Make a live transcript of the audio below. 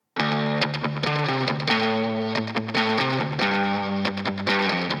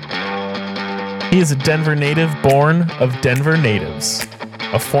is a Denver native born of Denver natives.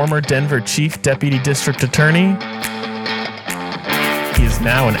 A former Denver Chief Deputy District Attorney, he is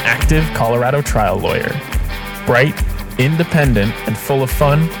now an active Colorado trial lawyer. Bright, independent, and full of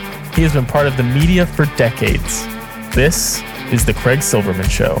fun, he has been part of the media for decades. This is The Craig Silverman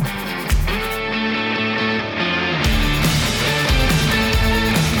Show.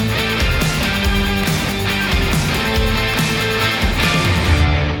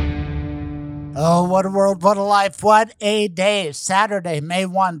 Oh, what a world, what a life, what a day. Saturday, May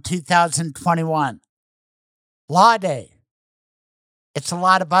 1, 2021. Law Day. It's a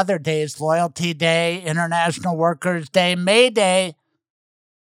lot of other days. Loyalty Day, International Workers' Day, May Day.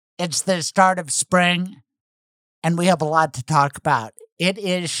 It's the start of spring, and we have a lot to talk about. It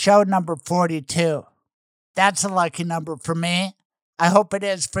is show number 42. That's a lucky number for me. I hope it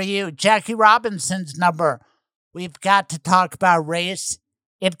is for you. Jackie Robinson's number. We've got to talk about race.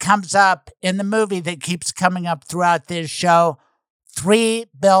 It comes up in the movie that keeps coming up throughout this show, 3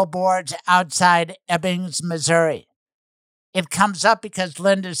 billboards outside Ebbings, Missouri. It comes up because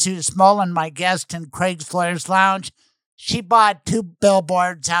Linda Sue Smolin, my guest in Craig's Lawyers Lounge, she bought 2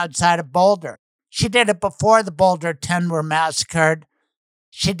 billboards outside of Boulder. She did it before the Boulder 10 were massacred.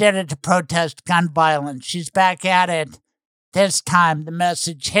 She did it to protest gun violence. She's back at it. This time, the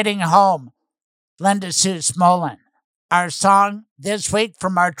message hitting home. Linda Sue Smolin. Our song this week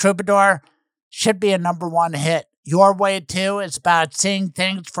from our troubadour should be a number 1 hit. Your Way Too is about seeing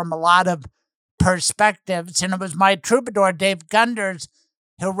things from a lot of perspectives, and it was my troubadour, Dave Gunders,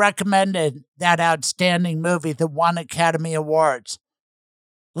 who recommended that outstanding movie that won Academy Awards.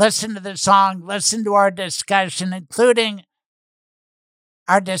 Listen to the song, listen to our discussion, including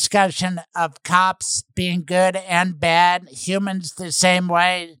our discussion of cops being good and bad, humans the same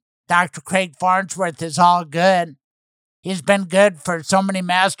way. Dr. Craig Farnsworth is all good. He's been good for so many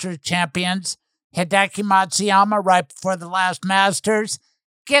Masters champions. Hideki Matsuyama, right before the last Masters,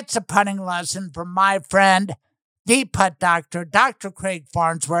 gets a putting lesson from my friend, the putt doctor, Dr. Craig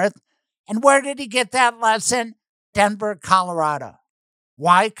Farnsworth. And where did he get that lesson? Denver, Colorado.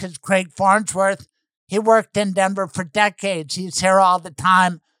 Why? Because Craig Farnsworth, he worked in Denver for decades. He's here all the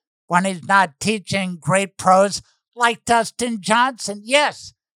time when he's not teaching great pros like Dustin Johnson.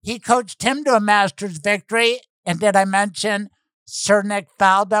 Yes, he coached him to a Masters victory. And did I mention Sir Nick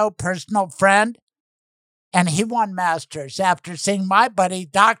Faldo, personal friend? And he won Masters after seeing my buddy,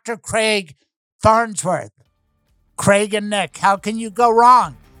 Dr. Craig Farnsworth. Craig and Nick, how can you go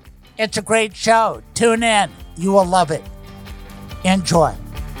wrong? It's a great show. Tune in. You will love it. Enjoy.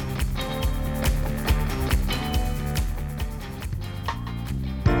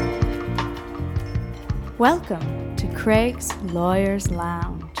 Welcome to Craig's Lawyers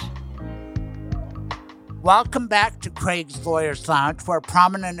Lounge. Welcome back to Craig's Lawyers Lounge, where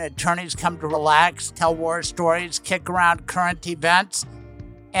prominent attorneys come to relax, tell war stories, kick around current events.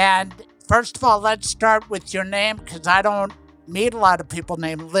 And first of all, let's start with your name, because I don't meet a lot of people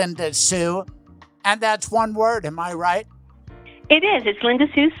named Linda Sue. And that's one word, am I right? It is. It's Linda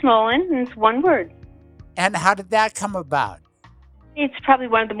Sue Smolin, and it's one word. And how did that come about? It's probably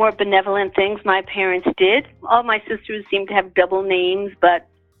one of the more benevolent things my parents did. All my sisters seem to have double names, but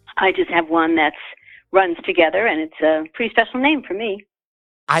I just have one that's runs together, and it's a pretty special name for me.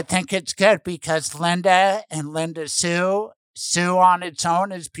 I think it's good because Linda and Linda Sue on its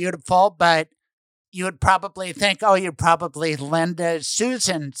own is beautiful, but you would probably think, oh, you're probably Linda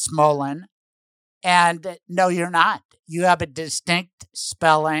Susan Smolin. And no, you're not. You have a distinct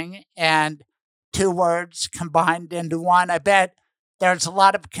spelling and 2 words combined into one. I bet there's a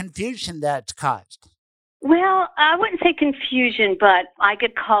lot of confusion that's caused. Well, I wouldn't say confusion, but I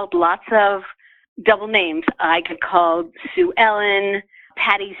get called lots of double names. I get called Sue Ellen,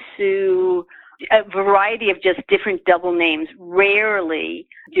 Patty Sue, a variety of just different double names. Rarely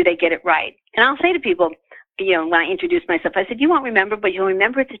do they get it right. And I'll say to people, when I introduce myself, I said, you won't remember, but you'll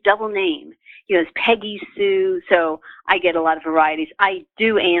remember it's a double name. It's Peggy Sue. So I get a lot of varieties. I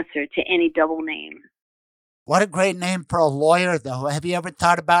do answer to any double name. What a great name for a lawyer, though. Have you ever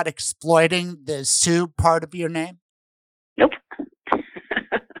thought about exploiting the Sue part of your name? Nope.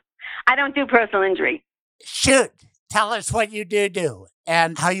 I don't do personal injury. Shoot. Tell us what you do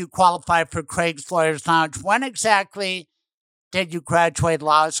and how you qualify for Craig's Lawyers Lounge. When exactly did you graduate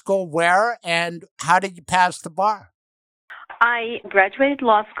law school? Where? And how did you pass the bar? I graduated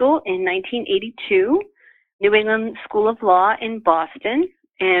law school in 1982, New England School of Law in Boston.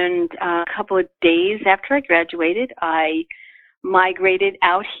 And a couple of days after I graduated, I migrated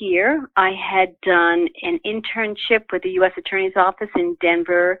out here. I had done an internship with the U.S. Attorney's Office in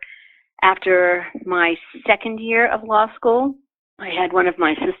Denver. After my second year of law school, I had one of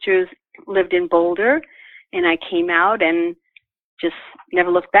my sisters lived in Boulder, and I came out and just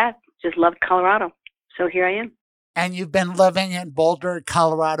never looked back. Just loved Colorado. So here I am. And you've been living in Boulder,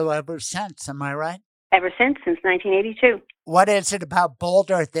 Colorado ever since, am I right? Ever since 1982. What is it about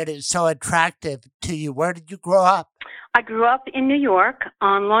Boulder that is so attractive to you? Where did you grow up? I grew up in New York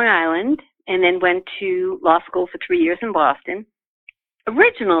on Long Island and then went to law school for 3 years in Boston.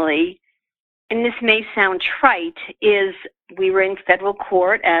 Originally, and this may sound trite, is we were in federal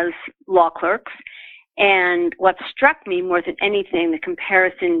court as law clerks. And what struck me more than anything, the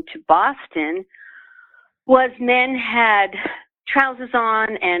comparison to Boston, was men had trousers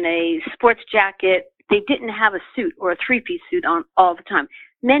on and a sports jacket. They didn't have a suit or a three-piece suit on all the time.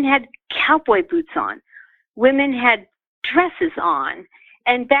 Men had cowboy boots on. Women had dresses on.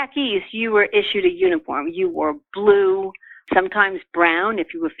 And back east, you were issued a uniform. You wore blue, sometimes brown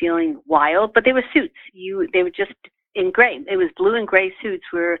if you were feeling wild, but they were suits. They were just in gray. It was blue and gray suits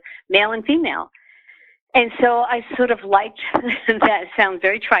were male and female. And so I sort of liked, that sounds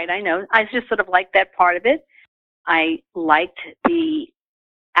very trite, I know. I just sort of liked that part of it. I liked the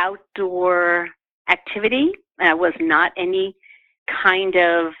outdoor activity. I was not any kind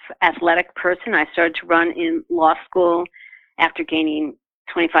of athletic person. I started to run in law school after gaining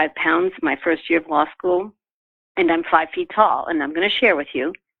 25 pounds my first year of law school. And I'm 5 feet tall. And I'm going to share with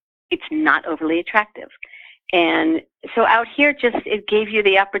you, it's not overly attractive. And so out here, it gave you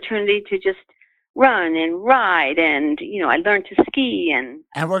the opportunity to just run and ride, and I learned to ski,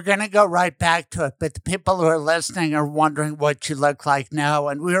 and we're going to go right back to it, but the people who are listening are wondering what you look like now,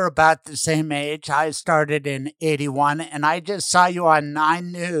 and we were about the same age. I started in 81, and I just saw you on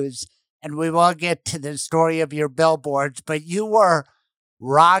 9 News, and we will get to the story of your billboards, but you were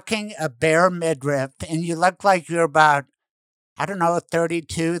rocking a bare midriff, and you look like you're about,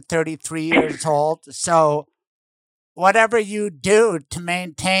 32, 33 years old. So whatever you do to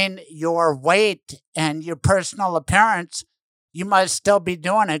maintain your weight and your personal appearance, you must still be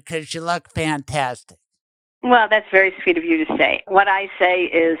doing it because you look fantastic. Well, that's very sweet of you to say. What I say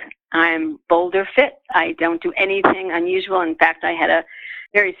is I'm Boulder fit. I don't do anything unusual. In fact, I had a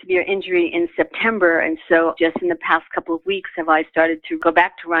very severe injury in September, and so just in the past couple of weeks have I started to go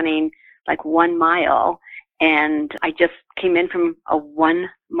back to running like 1 mile. And I just came in from a 1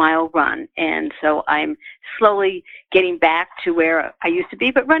 mile run. And so I'm slowly getting back to where I used to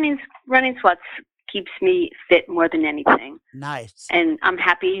be. But running's what keeps me fit more than anything. Nice. And I'm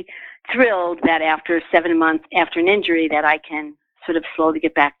thrilled that after 7 months after an injury that I can sort of slowly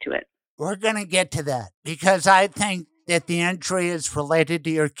get back to it. We're going to get to that because I think that the injury is related to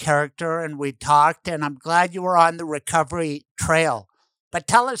your character. And we talked, and I'm glad you were on the recovery trail. But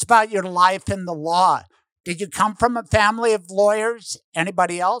tell us about your life in the law. Did you come from a family of lawyers?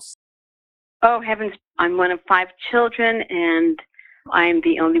 Anybody else? Oh, heavens. I'm one of 5 children, and I'm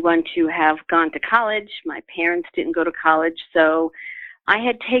the only one to have gone to college. My parents didn't go to college, so I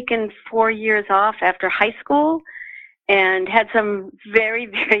had taken 4 years off after high school and had some very,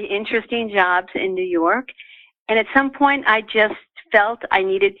 very interesting jobs in New York. And at some point, I just felt I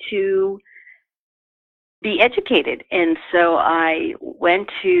needed to be educated. And so I went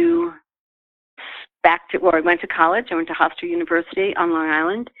to college. I went to Hofstra University on Long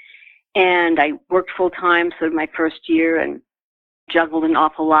Island, and I worked full-time, so my first year, and juggled an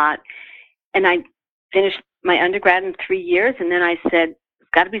awful lot. And I finished my undergrad in 3 years, and then I said, it's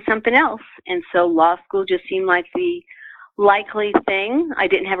got to be something else. And so law school just seemed like the likely thing. I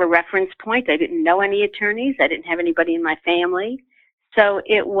didn't have a reference point. I didn't know any attorneys. I didn't have anybody in my family. So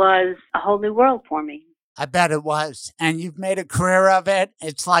it was a whole new world for me. I bet it was. And you've made a career of it.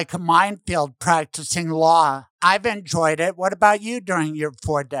 It's like a minefield practicing law. I've enjoyed it. What about you during your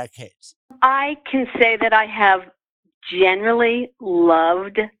 4 decades? I can say that I have generally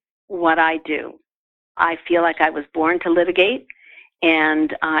loved what I do. I feel like I was born to litigate,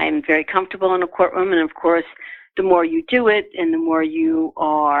 and I'm very comfortable in a courtroom. And of course, the more you do it and the more you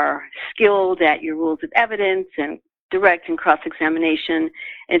are skilled at your rules of evidence and direct and cross-examination,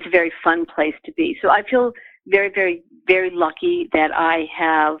 it's a very fun place to be. So I feel very, very, very lucky that I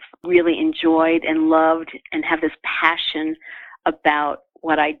have really enjoyed and loved and have this passion about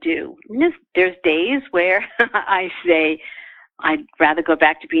what I do. And there's days where I say I'd rather go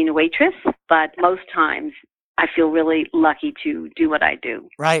back to being a waitress, but most times I feel really lucky to do what I do.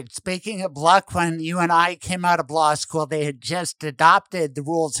 Right. Speaking of luck, when you and I came out of law school, they had just adopted the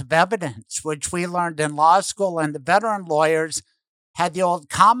rules of evidence, which we learned in law school, and the veteran lawyers had the old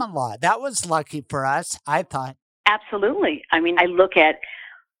common law. That was lucky for us, I thought. Absolutely. I mean, I look at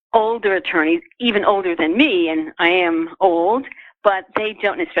older attorneys, even older than me, and I am old, but they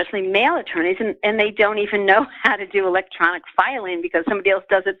don't, especially male attorneys, and they don't even know how to do electronic filing because somebody else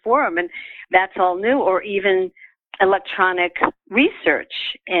does it for them, and that's all new, or even electronic research.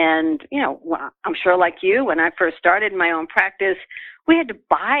 And, I'm sure like you, when I first started my own practice, we had to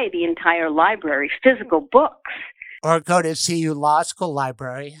buy the entire library, physical books. Or go to CU Law School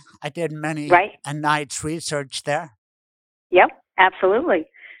library. I did many a night's research there. Yep, absolutely.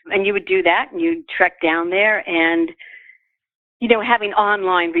 And you would do that, and you'd trek down there, and, having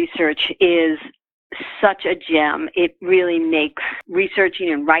online research is such a gem. It really makes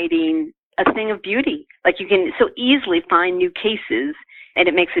researching and writing a thing of beauty. Like, you can so easily find new cases, and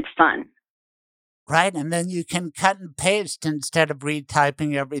it makes it fun. Right, and then you can cut and paste instead of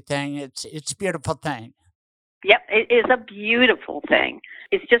retyping everything. It's a beautiful thing. Yep, it is a beautiful thing.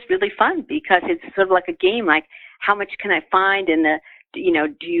 It's just really fun because it's sort of like a game, like how much can I find in the,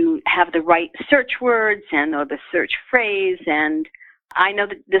 do you have the right search words or the search phrase? And I know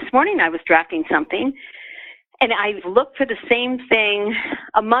that this morning I was drafting something and I looked for the same thing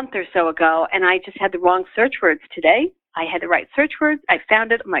a month or so ago and I just had the wrong search words today. I had the right search words. I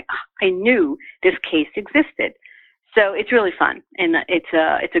found it. I'm like, I knew this case existed. So it's really fun and it's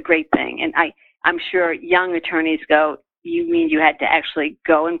a great thing. And I'm sure young attorneys go, you mean you had to actually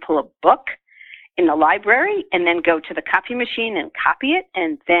go and pull a book in the library and then go to the copy machine and copy it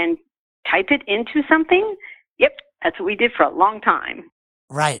and then type it into something? Yep, that's what we did for a long time.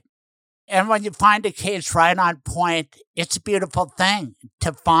 Right. And when you find a case right on point, it's a beautiful thing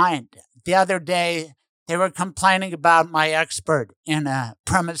to find. The other day, they were complaining about my expert in a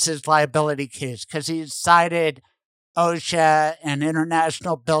premises liability case because he cited OSHA and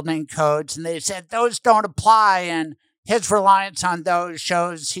international building codes, and they said those don't apply, and his reliance on those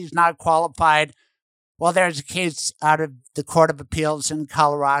shows he's not qualified. Well, there's a case out of the Court of Appeals in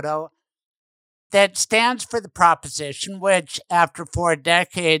Colorado that stands for the proposition, which after 4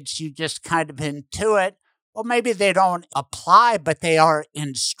 decades, you just kind of intuit, well, maybe they don't apply, but they are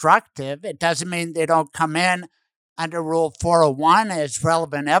instructive. It doesn't mean they don't come in under Rule 401 as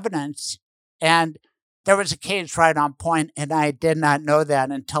relevant evidence. And there was a case right on point, and I did not know that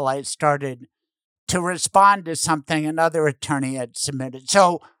until I started to respond to something another attorney had submitted.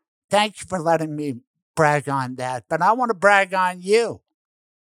 So thank you for letting me brag on that. But I want to brag on you.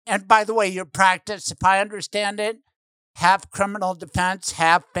 And by the way, your practice, if I understand it, half criminal defense,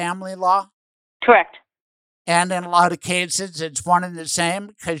 half family law? Correct. And in a lot of cases, it's one and the same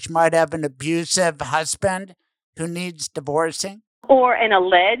because you might have an abusive husband who needs divorcing. Or an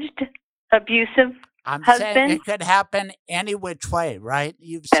alleged abusive I'm husband. saying it could happen any which way, right?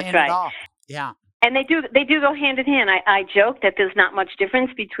 You've That's seen right. it all. Yeah. And they do go hand in hand. I joke that there's not much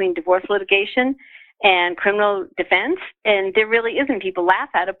difference between divorce litigation and criminal defense, and there really isn't. People laugh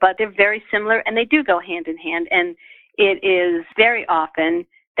at it, but they're very similar, and they do go hand in hand. And it is very often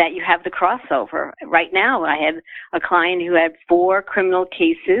that you have the crossover. Right now, I had a client who had 4 criminal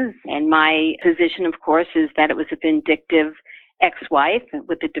cases, and my position, of course, is that it was a vindictive ex-wife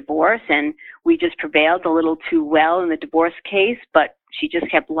with the divorce, and we just prevailed a little too well in the divorce case, but she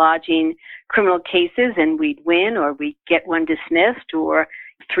just kept lodging criminal cases, and we'd win, or we'd get one dismissed, or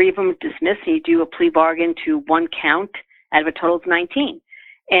 3 of them dismissed, and you do a plea bargain to 1 count out of a total of 19.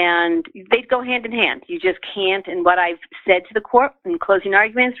 And they go hand in hand. You just can't, and what I've said to the court in closing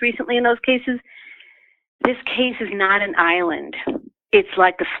arguments recently in those cases, this case is not an island. It's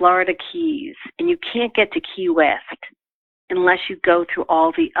like the Florida Keys, and you can't get to Key West unless you go through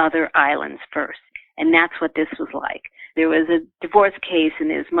all the other islands first. And that's what this was like. There was a divorce case, and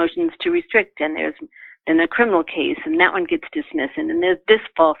there's motions to restrict, and there's then a criminal case, and that one gets dismissed, and then there's this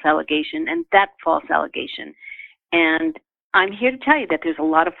false allegation and that false allegation. And I'm here to tell you that there's a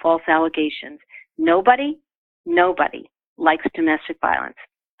lot of false allegations. Nobody likes domestic violence.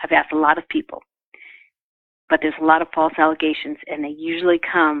 I've asked a lot of people. But there's a lot of false allegations, and they usually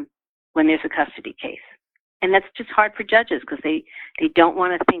come when there's a custody case. And that's just hard for judges because they don't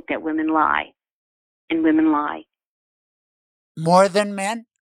want to think that women lie, and women lie. More than men?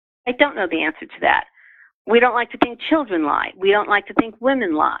 I don't know the answer to that. We don't like to think children lie. We don't like to think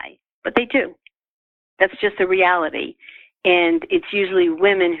women lie, but they do. That's just a reality. And it's usually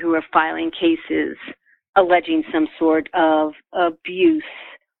women who are filing cases alleging some sort of abuse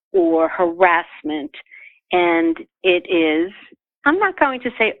or harassment. And it is, I'm not going to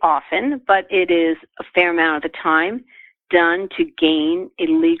say often, but it is a fair amount of the time done to gain a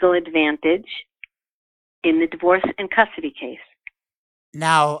legal advantage in the divorce and custody case.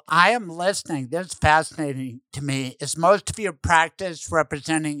 Now, I am listening. This is fascinating to me. Is most of your practice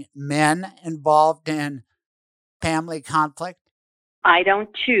representing men involved in family conflict? I don't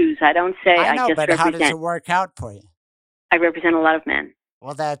choose. I don't say. I know, just but represent. how does it work out for you? I represent a lot of men.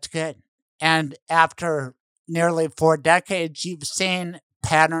 Well, that's good. And after nearly 4 decades, you've seen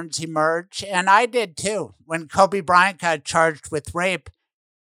patterns emerge, and I did too. When Kobe Bryant got charged with rape,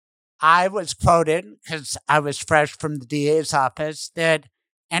 I was quoted, because I was fresh from the DA's office, that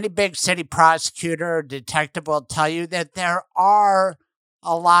any big city prosecutor or detective will tell you that there are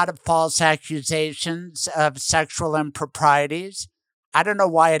a lot of false accusations of sexual improprieties. I don't know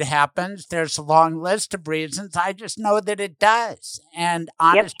why it happens. There's a long list of reasons. I just know that it does. And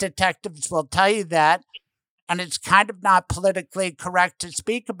honest detectives will tell you that. And it's kind of not politically correct to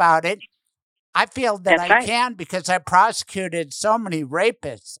speak about it. I feel that I can because I prosecuted so many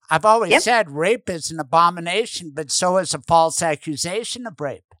rapists. I've always said rape is an abomination, but so is a false accusation of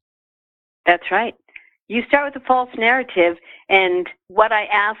rape. That's right. You start with a false narrative, and what I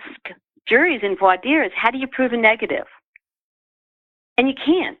ask juries in voir dire is, how do you prove a negative? And you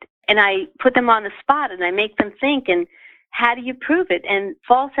can't. And I put them on the spot, and I make them think, and how do you prove it? And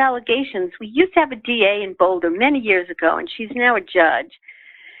false allegations. We used to have a DA in Boulder many years ago, and she's now a judge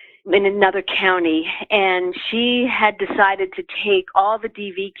in another county, and she had decided to take all the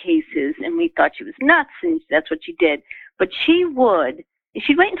DV cases, and we thought she was nuts, and that's what she did. But she'd wait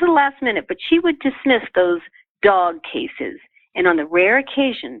until the last minute, but she would dismiss those dog cases. And on the rare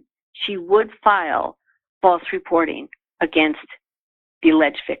occasion, she would file false reporting against the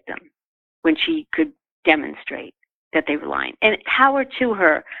alleged victim when she could demonstrate that they were lying. And power to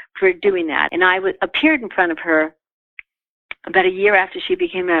her for doing that. And I appeared in front of her about a year after she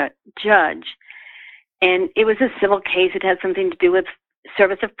became a judge. And it was a civil case. It had something to do with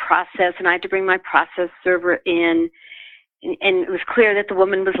service of process, and I had to bring my process server in. And it was clear that the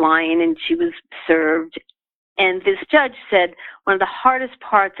woman was lying, and she was served. And this judge said one of the hardest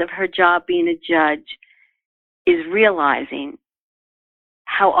parts of her job being a judge is realizing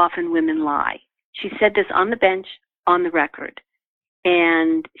how often women lie. She said this on the bench, on the record.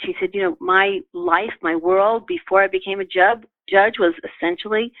 And she said, my life, my world before I became a judge was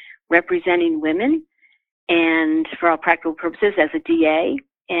essentially representing women, and for all practical purposes as a DA.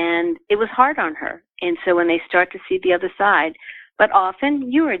 And it was hard on her. And so when they start to see the other side, but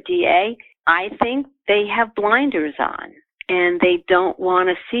often you're a DA, I think they have blinders on, and they don't want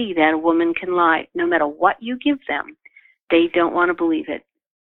to see that a woman can lie. No matter what you give them, they don't want to believe it.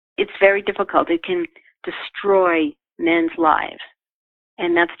 It's very difficult. It can destroy men's lives,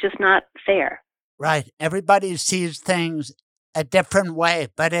 and that's just not fair. Right. Everybody sees things a different way,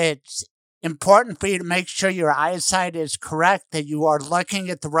 but it's important for you to make sure your eyesight is correct, that you are looking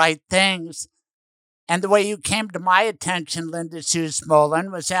at the right things. And the way you came to my attention, Linda Sue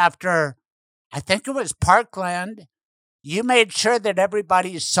Smolin, was after, I think it was Parkland, you made sure that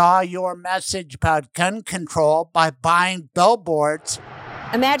everybody saw your message about gun control by buying billboards.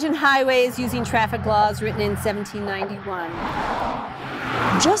 Imagine highways using traffic laws written in 1791.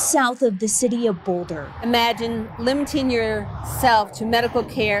 Just south of the city of Boulder. Imagine limiting yourself to medical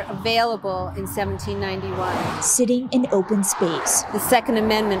care available in 1791. Sitting in open space. The Second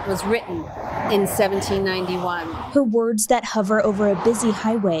Amendment was written in 1791. Her words that hover over a busy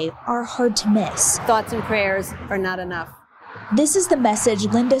highway are hard to miss. Thoughts and prayers are not enough. This is the message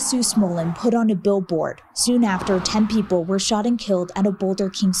Linda Sue Smolin put on a billboard soon after 10 people were shot and killed at a Boulder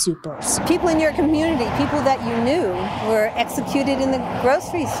King Soopers. People in your community, people that you knew, were executed in the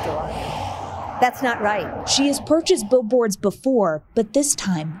grocery store. That's not right. She has purchased billboards before, but this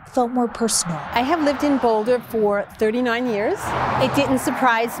time felt more personal. I have lived in Boulder for 39 years. It didn't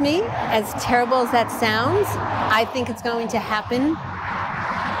surprise me, as terrible as that sounds. I think it's going to happen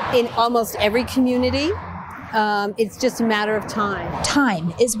in almost every community. It's just a matter of time.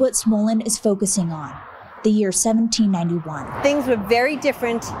 Time is what Smolin is focusing on. The year 1791. Things were very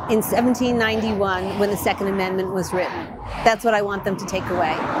different in 1791 when the Second Amendment was written. That's what I want them to take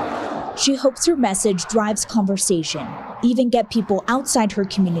away. She hopes her message drives conversation, even get people outside her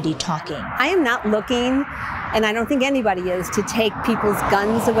community talking. I am not looking, and I don't think anybody is, to take people's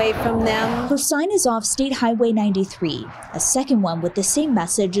guns away from them. Her sign is off State Highway 93. A second one with the same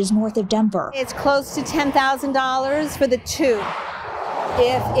message is north of Denver. It's close to $10,000 for the two.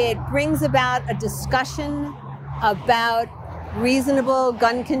 If it brings about a discussion about reasonable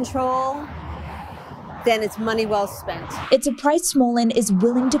gun control, then it's money well spent. It's a price Smolin is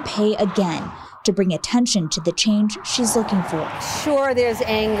willing to pay again to bring attention to the change she's looking for. Sure, there's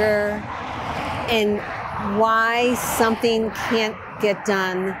anger and why something can't get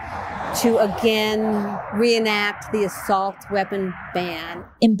done to again reenact the assault weapon ban.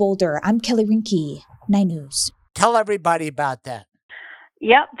 In Boulder, I'm Kelly Rinke, 9 News. Tell everybody about that.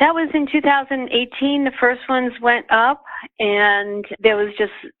 Yep, that was in 2018. The first ones went up, and there was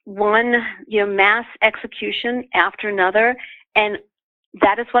just one, mass execution after another, and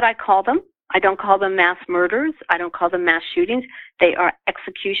that is what I call them. I don't call them mass murders. I don't call them mass shootings. They are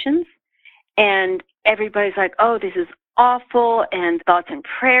executions, and everybody's like, "Oh, this is awful," and thoughts and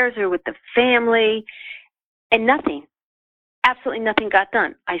prayers are with the family, and nothing. Absolutely nothing got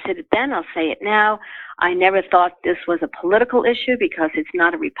done. I said it then, I'll say it now. I never thought this was a political issue because it's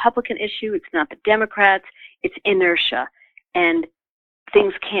not a Republican issue. It's not the Democrats. It's inertia. And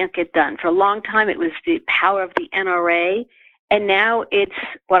things can't get done. For a long time, it was the power of the NRA. And now it's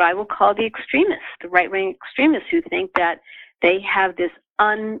what I will call the extremists, the right-wing extremists who think that they have this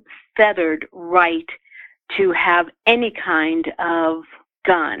unfeathered right to have any kind of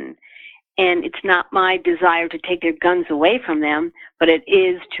gun. And it's not my desire to take their guns away from them, but it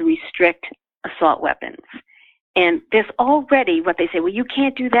is to restrict assault weapons. And there's already what they say, well, you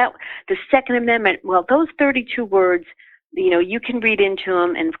can't do that. The Second Amendment, well, those 32 words, you can read into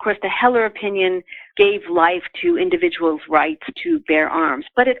them. And of course, the Heller opinion gave life to individuals' rights to bear arms.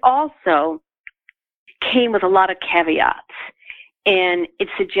 But it also came with a lot of caveats. And it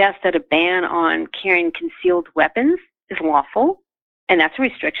suggests that a ban on carrying concealed weapons is lawful. And that's a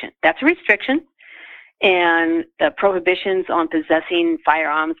restriction. That's a restriction. And the prohibitions on possessing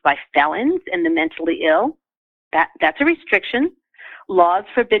firearms by felons and the mentally ill, that's a restriction. Laws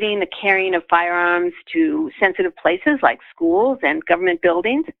forbidding the carrying of firearms to sensitive places like schools and government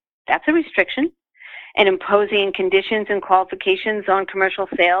buildings, that's a restriction. And imposing conditions and qualifications on commercial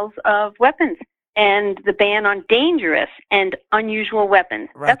sales of weapons. And the ban on dangerous and unusual weapons.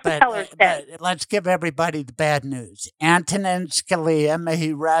 Right, that's what Heller said. But let's give everybody the bad news. Antonin Scalia, may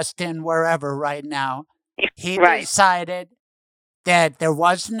he rest in wherever right now, he decided that there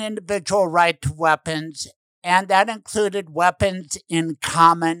was an individual right to weapons, and that included weapons in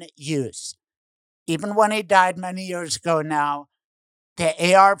common use. Even when he died many years ago now,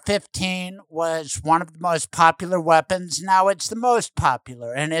 the AR-15 was one of the most popular weapons. Now it's the most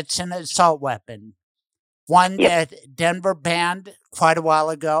popular, and it's an assault weapon. One that Denver banned quite a while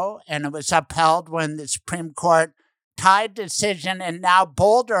ago, and it was upheld when the Supreme Court tied decision, and now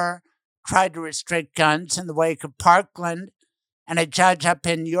Boulder tried to restrict guns in the wake of Parkland, and a judge up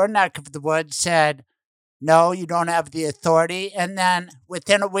in your neck of the woods said, no, you don't have the authority. And then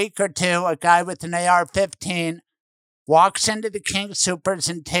within a week or two, a guy with an AR-15 walks into the King Soopers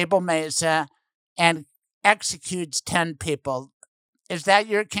in Table Mesa and executes 10 people. Is that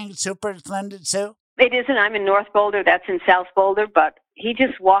your King Soopers, Linda Sue? It isn't. I'm in North Boulder. That's in South Boulder. But he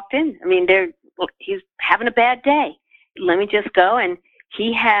just walked in. I mean, he's having a bad day. Let me just go. And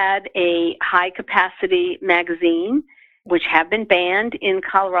he had a high-capacity magazine, which have been banned in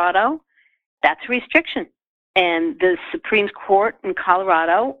Colorado. That's a restriction. And the Supreme Court in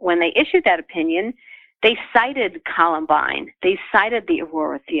Colorado, when they issued that opinion, they cited Columbine. They cited the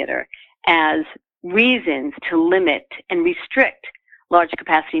Aurora Theater as reasons to limit and restrict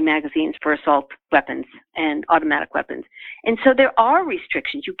large-capacity magazines for assault weapons and automatic weapons. And so there are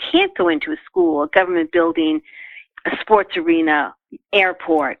restrictions. You can't go into a school, a government building, a sports arena,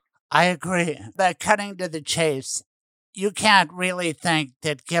 airport. I agree. But cutting to the chase, you can't really think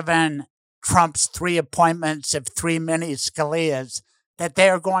that given Trump's 3 appointments of 3 mini Scalias, that they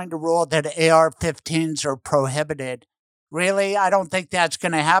are going to rule that AR-15s are prohibited. Really, I don't think that's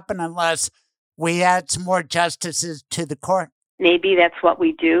going to happen unless we add some more justices to the court. Maybe that's what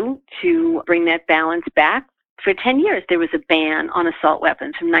we do to bring that balance back. For 10 years, there was a ban on assault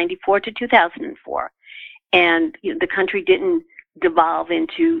weapons from 1994 to 2004. And the country didn't devolve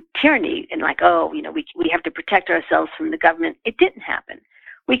into tyranny and we have to protect ourselves from the government. It didn't happen.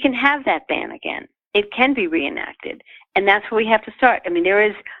 We can have that ban again. It can be reenacted. And that's where we have to start. I mean, there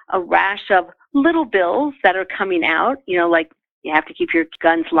is a rash of little bills that are coming out, like you have to keep your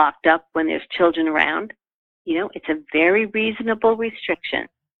guns locked up when there's children around. It's a very reasonable restriction.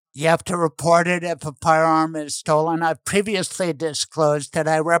 You have to report it if a firearm is stolen. I've previously disclosed that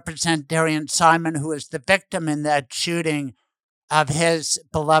I represent Darian Simon, who is the victim in that shooting of his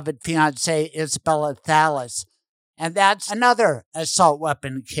beloved fiancée, Isabella Thallas. And that's another assault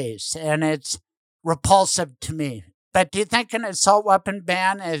weapon case, and it's repulsive to me. But do you think an assault weapon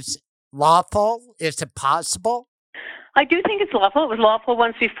ban is lawful? Is it possible? I do think it's lawful. It was lawful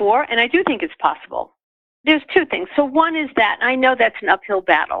once before, and I do think it's possible. There's 2 things. So one is that, I know that's an uphill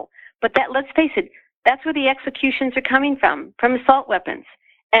battle, but let's face it, that's where the executions are coming from assault weapons.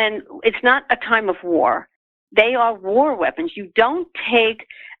 And it's not a time of war. They are war weapons. You don't take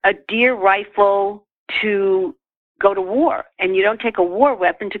a deer rifle to go to war, and you don't take a war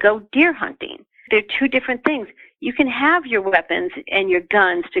weapon to go deer hunting. They're two different things. You can have your weapons and your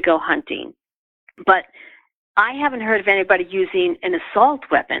guns to go hunting, but I haven't heard of anybody using an assault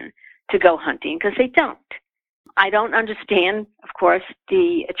weapon to go hunting because they don't. I don't understand, of course,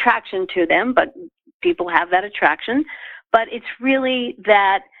 the attraction to them, but people have that attraction. But it's really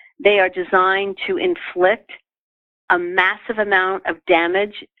that they are designed to inflict a massive amount of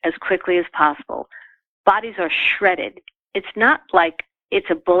damage as quickly as possible. Bodies are shredded. It's not like it's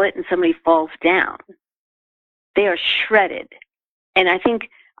a bullet and somebody falls down. They are shredded. And I think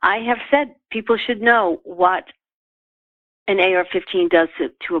I have said people should know what an AR-15 does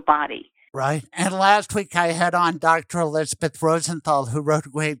to a body. Right. And last week I had on Dr. Elizabeth Rosenthal, who wrote a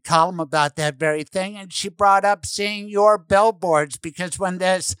great column about that very thing. And she brought up seeing your billboards because when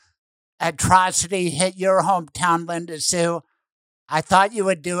this atrocity hit your hometown, Linda Sue, I thought you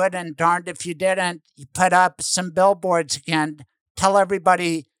would do it, and darned if you didn't. You put up some billboards again. Tell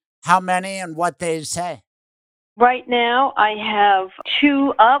everybody how many and what they say. Right now, I have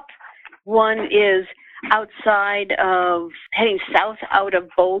 2 up. One is outside of, heading south out of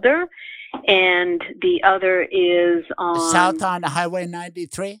Boulder, and the other is on... South on Highway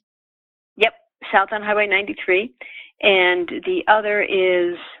 93? Yep, south on Highway 93. And the other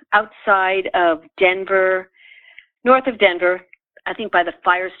is outside of Denver, north of Denver. I think by the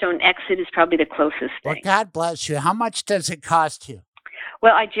Firestone exit is probably the closest thing. Well, God bless you. How much does it cost you?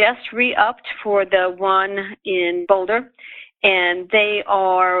 Well, I just re-upped for the one in Boulder, and they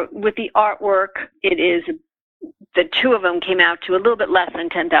are, with the artwork, it is, the 2 of them came out to a little bit less than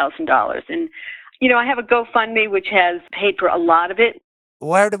 $10,000. And, you know, I have a GoFundMe which has paid for a lot of it.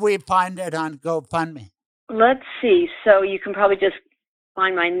 Where do we find it on GoFundMe? Let's see. So you can probably just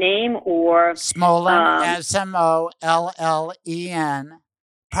find my name or... Smollen, S-M-O-L-L-E-N.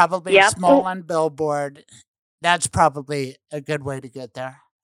 Probably Yep. Smollen Billboard. That's probably a good way to get there.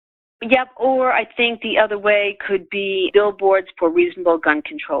 Yep, or I think the other way could be Billboards for Reasonable Gun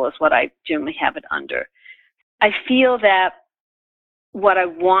Control is what I generally have it under. I feel that what I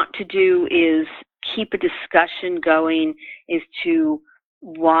want to do is keep a discussion going as to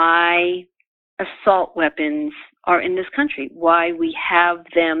why assault weapons are in this country, why we have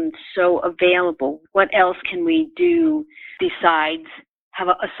them so available. What else can we do besides have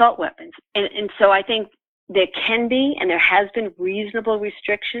assault weapons? And so I think there can be, and there has been, reasonable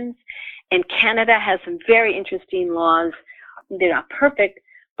restrictions. And Canada has some very interesting laws. They're not perfect,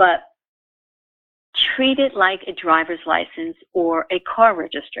 but treat it like a driver's license or a car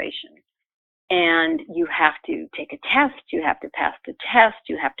registration. And you have to take a test. You have to pass the test.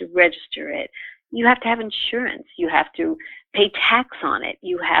 You have to register it. You have to have insurance. You have to pay tax on it.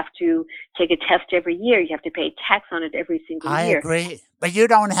 You have to take a test every year. You have to pay tax on it every single year. I agree. But you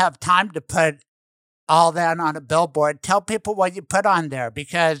don't have time to put all that on a billboard. Tell people what you put on there,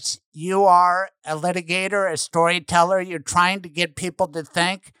 because you are a litigator, a storyteller. You're trying to get people to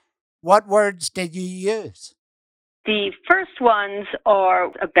think. What words did you use? The first ones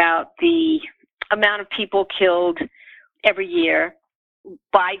are about the amount of people killed every year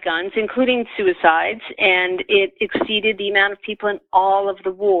by guns, including suicides, and it exceeded the amount of people in all of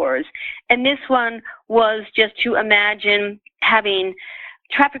the wars. And this one was just to imagine having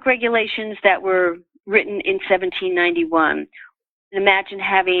traffic regulations that were written in 1791. Imagine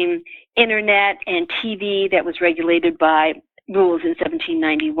having internet and TV that was regulated by rules in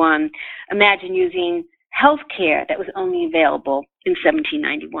 1791. Imagine using health care that was only available in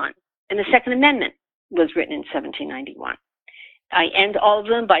 1791. And the Second Amendment was written in 1791. I end all of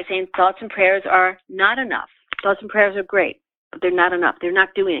them by saying thoughts and prayers are not enough. Thoughts and prayers are great, but they're not enough. They're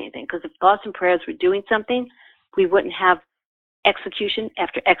not doing anything, because if thoughts and prayers were doing something, we wouldn't have execution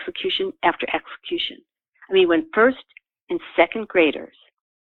after execution after execution. I mean, when first and second graders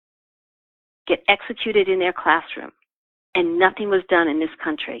get executed in their classroom and nothing was done in this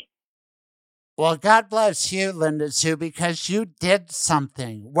country. Well, God bless you, Linda Sue, because you did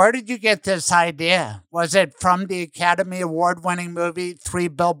something. Where did you get this idea? Was it from the Academy Award-winning movie 3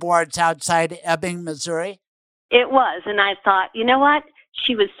 Billboards Outside Ebbing, Missouri? It was, and I thought, you know what?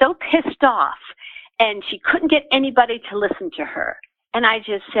 She was so pissed off, and she couldn't get anybody to listen to her. And I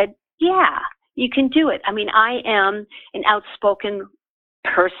just said, yeah, you can do it. I mean, I am an outspoken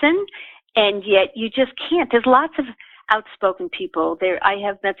person, and yet you just can't. There's lots of outspoken people there. I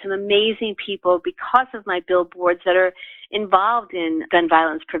have met some amazing people because of my billboards that are involved in gun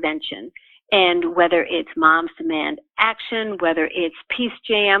violence prevention. And whether it's Moms Demand Action, whether it's Peace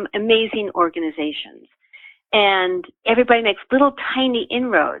Jam, amazing organizations. And everybody makes little tiny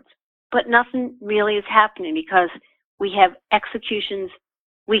inroads, but nothing really is happening because we have executions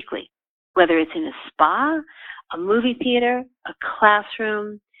weekly, whether it's in a spa, a movie theater, a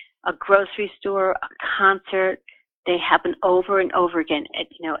classroom, a grocery store, a concert. They happen over and over again,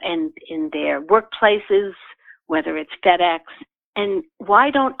 and in their workplaces, whether it's FedEx. And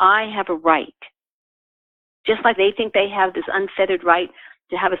why don't I have a right? Just like they think they have this unfettered right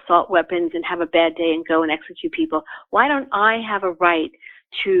to have assault weapons and have a bad day and go and execute people, why don't I have a right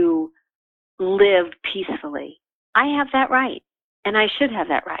to live peacefully? I have that right, and I should have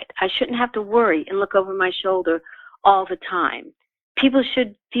that right. I shouldn't have to worry and look over my shoulder all the time. People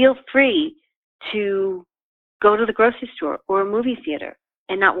should feel free to go to the grocery store or a movie theater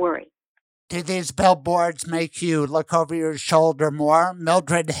and not worry. Do these billboards make you look over your shoulder more?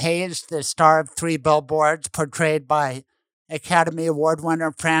 Mildred Hayes, the star of 3 Billboards, portrayed by Academy Award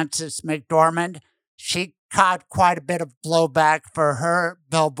winner Frances McDormand, she caught quite a bit of blowback for her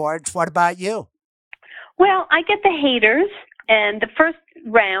billboards. What about you? Well, I get the haters, and the first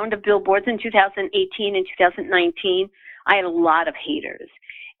round of billboards in 2018 and 2019, I had a lot of haters.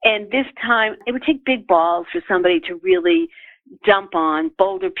 And this time, it would take big balls for somebody to really dump on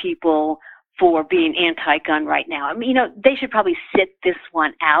Boulder people for being anti-gun right now. I mean, they should probably sit this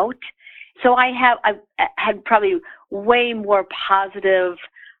one out. So I've had probably way more positive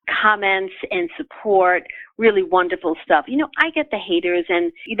comments and support, really wonderful stuff. I get the haters,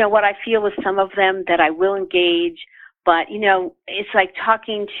 and what I feel with some of them that I will engage, but it's like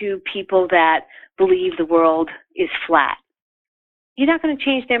talking to people that believe the world is flat. You're not going to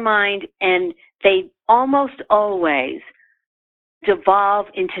change their mind, and they almost always devolve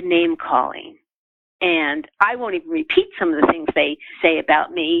into name calling. And I won't even repeat some of the things they say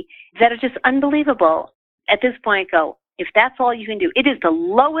about me that are just unbelievable. At this point, I go, if that's all you can do, it is the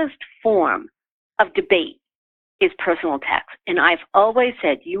lowest form of debate is personal attacks. And I've always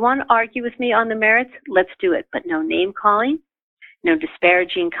said, you want to argue with me on the merits? Let's do it. But no name calling, no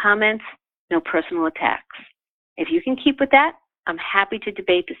disparaging comments, no personal attacks. If you can keep with that, I'm happy to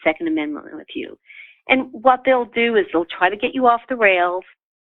debate the Second Amendment with you. And what they'll do is they'll try to get you off the rails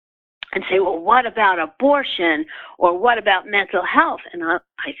and say, well, what about abortion? Or what about mental health? And I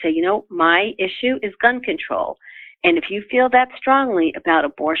say, my issue is gun control. And if you feel that strongly about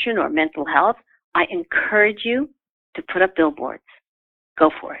abortion or mental health, I encourage you to put up billboards. Go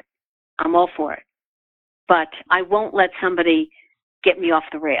for it. I'm all for it. But I won't let somebody get me off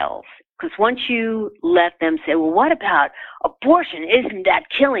the rails. Because once you let them say, well, what about abortion? Isn't that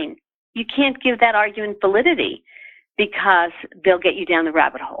killing? You can't give that argument validity because they'll get you down the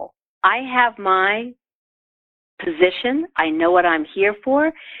rabbit hole. I have my position. I know what I'm here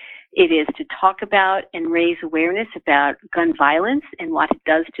for. It is to talk about and raise awareness about gun violence and what it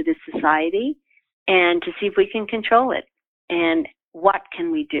does to this society, and to see if we can control it. And what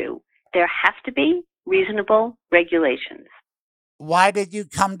can we do? There have to be reasonable regulations. Why did you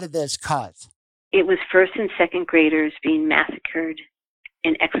come to this cause? It was first and second graders being massacred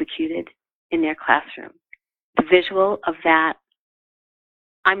and executed in their classroom. The visual of that,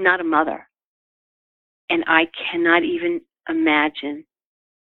 I'm not a mother, and I cannot even imagine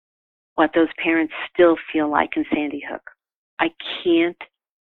what those parents still feel like in Sandy Hook. I can't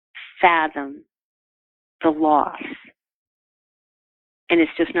fathom the loss. And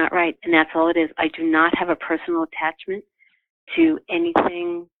it's just not right. And that's all it is. I do not have a personal attachment to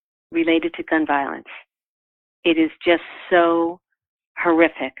anything related to gun violence. It is just so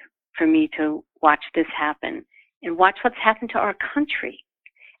horrific for me to watch this happen and watch what's happened to our country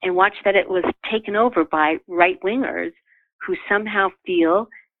and watch that it was taken over by right-wingers who somehow feel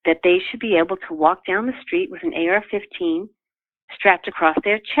that they should be able to walk down the street with an AR-15 strapped across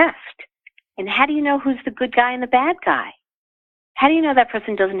their chest. And how do you know who's the good guy and the bad guy? How do you know that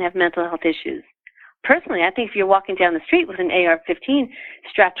person doesn't have mental health issues? Personally, I think if you're walking down the street with an AR-15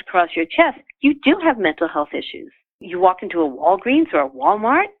 strapped across your chest, you do have mental health issues. You walk into a Walgreens or a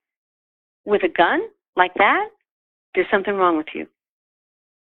Walmart with a gun like that, there's something wrong with you.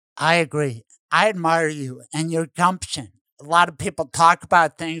 I agree. I admire you and your gumption. A lot of people talk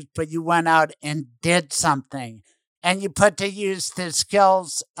about things, but you went out and did something. And you put to use the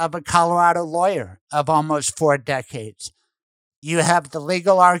skills of a Colorado lawyer of almost 4 decades. You have the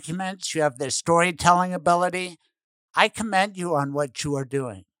legal arguments. You have the storytelling ability. I commend you on what you are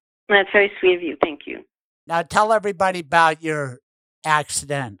doing. That's very sweet of you. Thank you. Now tell everybody about your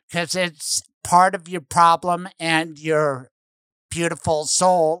accident, because it's part of your problem and your beautiful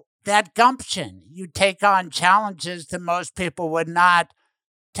soul. That gumption. You take on challenges that most people would not.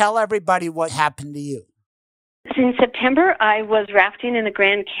 Tell everybody what happened to you. In September, I was rafting in the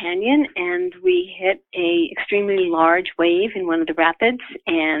Grand Canyon, and we hit a extremely large wave in one of the rapids,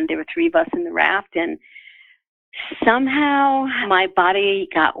 and there were 3 of us in the raft, and somehow my body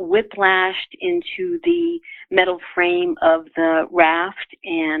got whiplashed into the metal frame of the raft,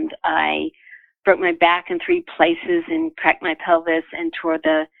 and I broke my back in 3 places and cracked my pelvis and tore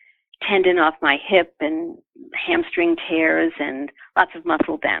the tendon off my hip and hamstring tears and lots of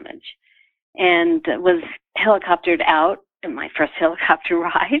muscle damage. And was helicoptered out in my first helicopter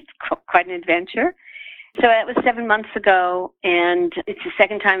ride, quite an adventure. So that was 7 months ago, and it's the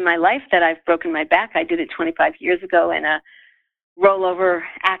second time in my life that I've broken my back. I did it 25 years ago in a rollover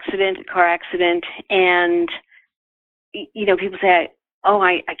accident, a car accident, and, you know, people say, oh,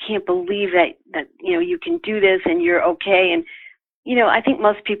 I can't believe that, you know, you can do this and you're okay. And, you know, I think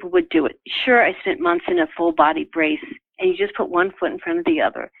most people would do it. Sure, I spent months in a full body brace, and you just put one foot in front of the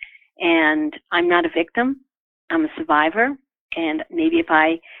other. And I'm not a victim. I'm a survivor. And maybe if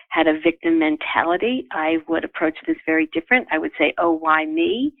I had a victim mentality, I would approach this very different. I would say, oh, why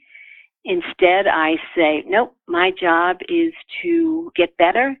me? Instead, I say, nope, my job is to get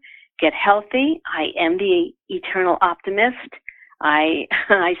better, get healthy. I am the eternal optimist. I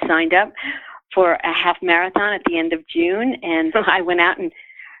signed up for a half marathon at the end of June, and I went out and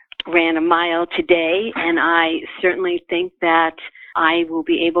ran a mile today, and I certainly think that I will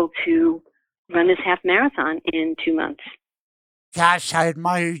be able to run this half marathon in 2 months. Gosh, I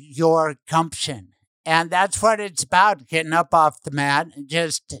admire your gumption. And that's what it's about, getting up off the mat and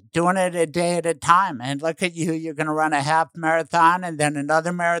just doing it a day at a time. And look at you, you're going to run a half marathon and then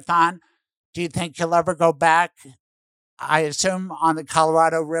another marathon. Do you think you'll ever go back, I assume, on the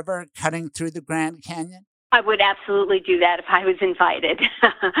Colorado River, cutting through the Grand Canyon? I would absolutely do that if I was invited.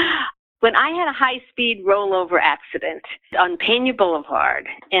 When I had a high-speed rollover accident on Pena Boulevard,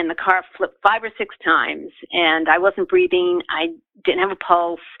 and the car flipped 5 or 6 times, and I wasn't breathing, I didn't have a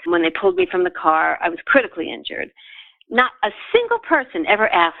pulse. When they pulled me from the car, I was critically injured. Not a single person ever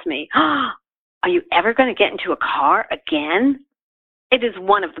asked me, oh, are you ever going to get into a car again? It is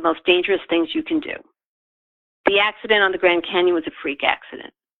one of the most dangerous things you can do. The accident on the Grand Canyon was a freak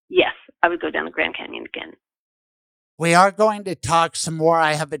accident. Yes, I would go down the Grand Canyon again. We are going to talk some more.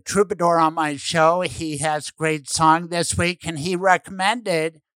 I have a troubadour on my show. He has a great song this week, and he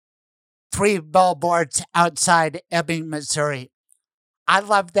recommended 3 Billboards Outside Ebbing, Missouri. I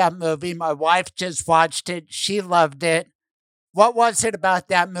love that movie. My wife just watched it. She loved it. What was it about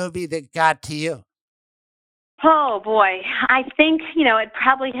that movie that got to you? Oh, boy. I think, you know, it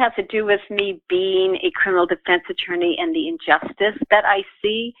probably has to do with me being a criminal defense attorney and the injustice that I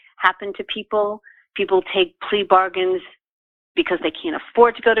see happen to people. People take plea bargains because they can't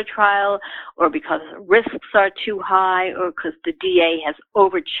afford to go to trial, or because the risks are too high, or because the DA has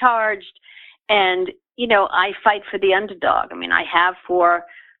overcharged. And, you know, I fight for the underdog. I mean, I have for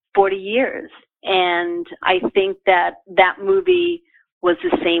 40 years. And I think that that movie was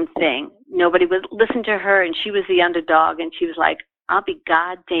the same thing. Nobody would listen to her, and she was the underdog, and she was like, I'll be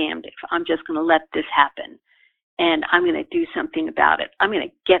goddamned if I'm just going to let this happen. And I'm going to do something about it. I'm going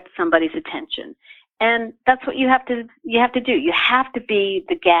to get somebody's attention. And that's what you have to do. You have to be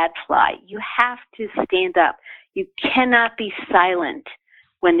the gadfly. You have to stand up. You cannot be silent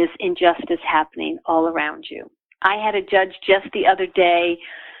when there's injustice happening all around you. I had a judge just the other day.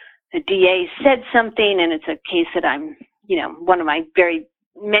 The DA said something, and it's a case that I'm, you know, one of my very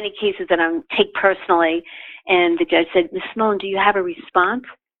many cases that I take personally. And the judge said, Ms. Smolin, do you have a response?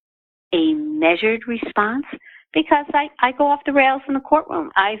 A measured response? Because I go off the rails in the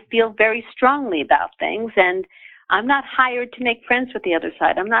courtroom. I feel very strongly about things, and I'm not hired to make friends with the other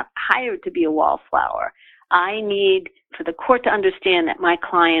side. I'm not hired to be a wallflower. I need for the court to understand that my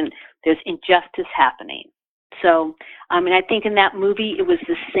client, there's injustice happening. So, I mean, I think in that movie, it was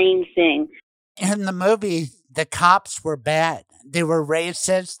the same thing. In the movie, the cops were bad. They were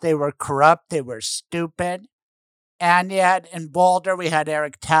racist. They were corrupt. They were stupid. And yet in Boulder, we had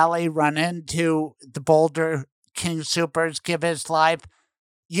Eric Talley run into the Boulder King Supers, give his life.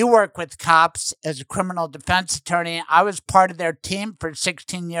 You work with cops as a criminal defense attorney. I was part of their team for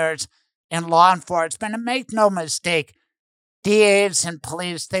 16 years in law enforcement. And make no mistake, DAs and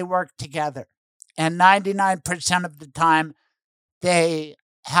police, they work together. And 99% of the time, they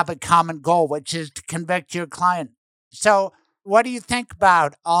have a common goal, which is to convict your client. So what do you think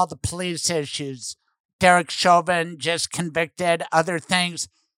about all the police issues? Derek Chauvin just convicted, other things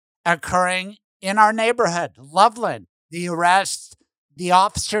occurring in our neighborhood. Loveland, the arrest, the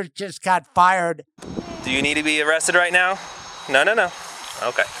officer just got fired. Do you need to be arrested right now? No.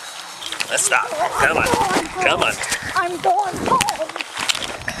 Okay. Let's stop. Come on. I'm going home.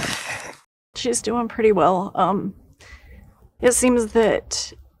 She's doing pretty well. It seems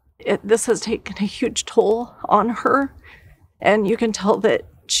that this has taken a huge toll on her, and you can tell that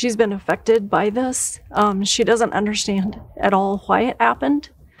she's been affected by this. She doesn't understand at all why it happened.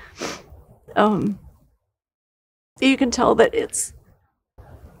 You can tell that it's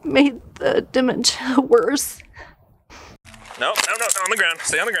made the dementia worse. No, on the ground.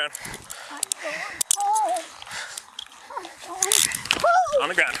 Stay on the ground. On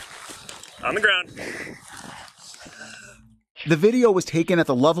the ground. On the ground. The video was taken at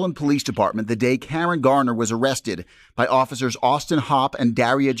the Loveland Police Department the day Karen Garner was arrested by officers Austin Hopp and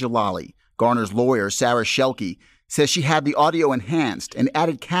Daria Jalali. Garner's lawyer, Sarah Shelke, says she had the audio enhanced and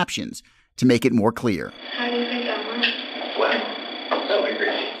added captions to make it more clear. How do you think that went? Well, that'll be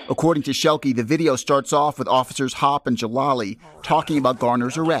great. According to Shelke, the video starts off with officers Hopp and Jalali talking about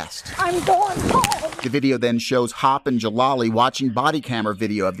Garner's arrest. I'm going home. The video then shows Hopp and Jalali watching body camera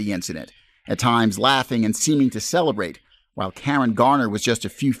video of the incident, at times laughing and seeming to celebrate, while Karen Garner was just a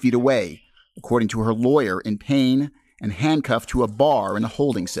few feet away, according to her lawyer, in pain and handcuffed to a bar in a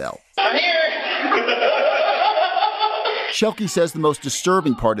holding cell. I'm here! Shelke says the most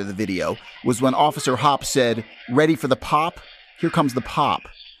disturbing part of the video was when Officer Hopp said, "Ready for the pop? Here comes the pop,"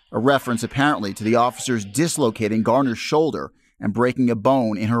 a reference apparently to the officers dislocating Garner's shoulder and breaking a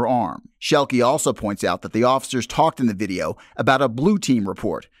bone in her arm. Shelke also points out that the officers talked in the video about a blue team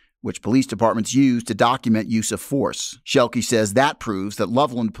report, which police departments use to document use of force. Shelke says that proves that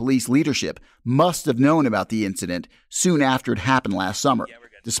Loveland police leadership must have known about the incident soon after it happened last summer,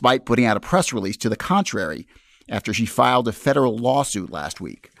 despite putting out a press release to the contrary after she filed a federal lawsuit last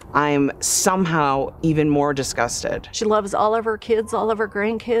week. I'm somehow even more disgusted. She loves all of her kids, all of her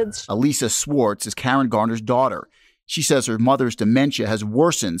grandkids. Elisa Swartz is Karen Garner's daughter. She says her mother's dementia has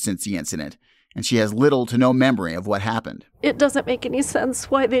worsened since the incident, and she has little to no memory of what happened. It doesn't make any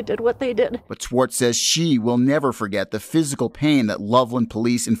sense why they did what they did. But Swartz says she will never forget the physical pain that Loveland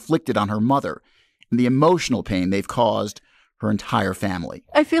police inflicted on her mother and the emotional pain they've caused her entire family.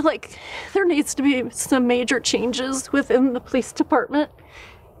 I feel like there needs to be some major changes within the police department,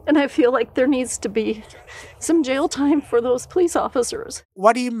 and I feel like there needs to be some jail time for those police officers.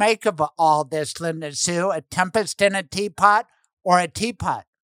 What do you make of all this, Linda Sue? A tempest in a teapot or a teapot?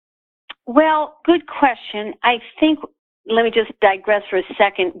 Well, good question. I think, let me just digress for a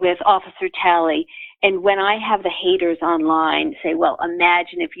second with Officer Talley. And when I have the haters online say, well,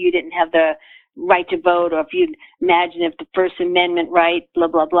 imagine if you didn't have the right to vote, or if you imagine if the First Amendment right, blah,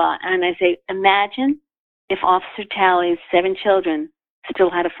 blah, blah. And I say, imagine if Officer Talley's 7 children still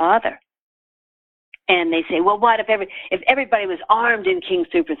had a father. And they say, well, what if everybody was armed in King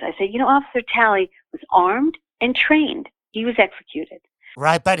Soopers? I say, Officer Talley was armed and trained. He was executed.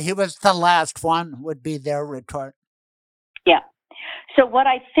 Right, but he was the last one, would be their retort. Yeah. So what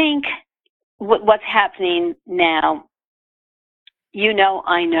I think, what's happening now,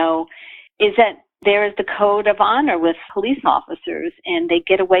 I know, is that there is the code of honor with police officers, and they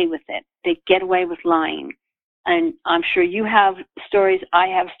get away with it. They get away with lying. And I'm sure you have stories, I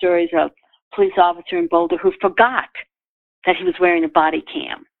have stories of a police officer in Boulder who forgot that he was wearing a body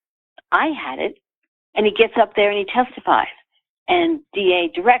cam. I had it, and he gets up there and he testifies. And DA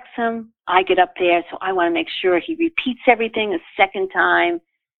directs him. I get up there, so I want to make sure he repeats everything a second time.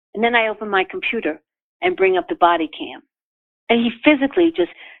 And then I open my computer and bring up the body cam. And he physically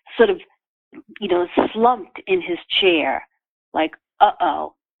just sort of, slumped in his chair, like,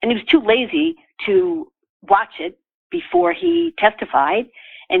 uh-oh. And he was too lazy to watch it before he testified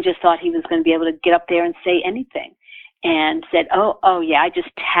and just thought he was going to be able to get up there and say anything. And said, oh yeah, I just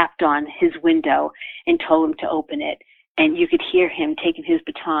tapped on his window and told him to open it. And you could hear him taking his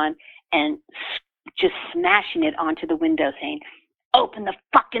baton and just smashing it onto the window, saying, open the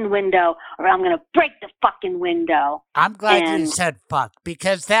fucking window or I'm going to break the fucking window. I'm glad you said fuck,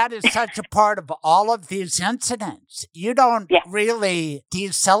 because that is such a part of all of these incidents. You don't really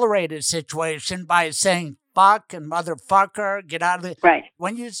decelerate a situation by saying fuck and motherfucker, get out of it. Right.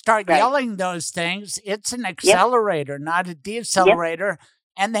 When you start yelling those things, it's an accelerator, not a decelerator.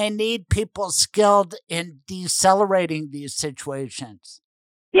 And they need people skilled in decelerating these situations.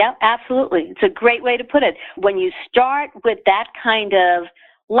 Yeah, absolutely. It's a great way to put it. When you start with that kind of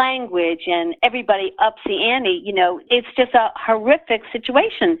language and everybody ups the ante, it's just a horrific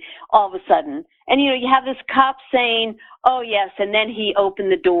situation all of a sudden. And, you have this cop saying, oh, yes, and then he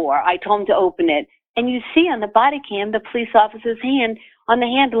opened the door. I told him to open it. And you see on the body cam the police officer's hand on the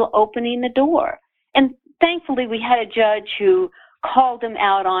handle opening the door. And thankfully we had a judge who called him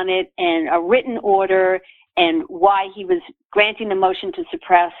out on it and a written order and why he was granting the motion to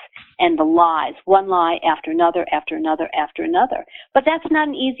suppress and the lies, one lie after another, after another, after another. But that's not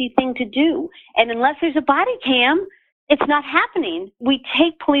an easy thing to do. And unless there's a body cam, it's not happening. We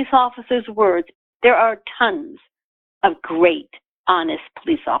take police officers' words. There are tons of great, honest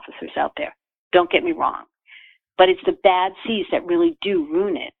police officers out there. Don't get me wrong. But it's the bad seeds that really do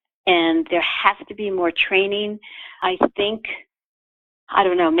ruin it. and there has to be more training. I think, I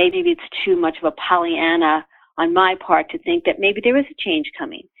don't know, maybe it's too much of a Pollyanna on my part to think that maybe there is a change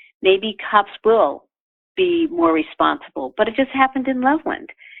coming. Maybe cops will be more responsible, but it just happened in Loveland.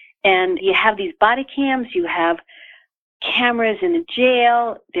 And you have these body cams, you have cameras in the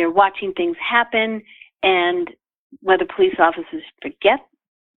jail, they're watching things happen, and whether police officers forget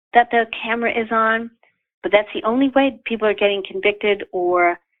that the camera is on, but that's the only way people are getting convicted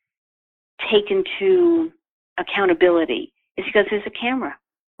or taken to accountability is because there's a camera.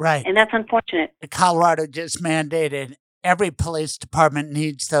 Right. And that's unfortunate. Colorado just mandated every police department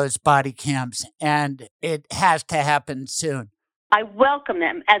needs those body cams, and it has to happen soon. I welcome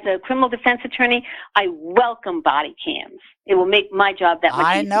them. As a criminal defense attorney, I welcome body cams. It will make my job that much easier.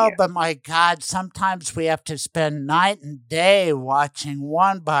 I know, but my God, sometimes we have to spend night and day watching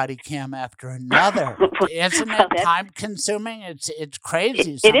one body cam after another. Isn't it time-consuming? It's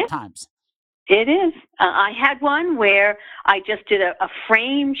crazy sometimes. It is. I had one where I just did a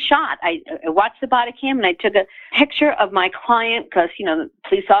frame shot. I watched the body cam and I took a picture of my client because, the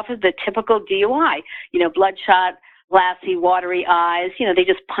police officer, the typical DUI, bloodshot, glassy, watery eyes. They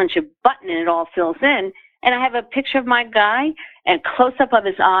just punch a button and it all fills in. And I have a picture of my guy and close-up of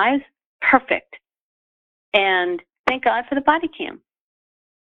his eyes. Perfect. And thank God for the body cam.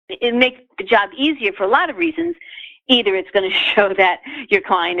 It makes the job easier for a lot of reasons. Either it's going to show that your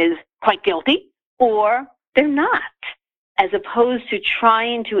client is quite guilty or they're not, as opposed to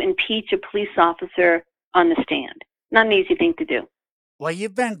trying to impeach a police officer on the stand. Not an easy thing to do. Well,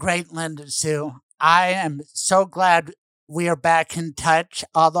 you've been great, Linda Sue. I am so glad we are back in touch,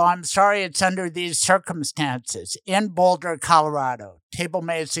 although I'm sorry it's under these circumstances. In Boulder, Colorado, Table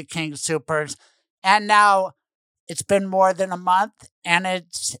Mesa King Soopers, and now it's been more than a month, and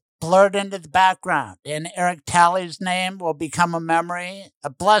it's blurred into the background. And Eric Talley's name will become a memory, a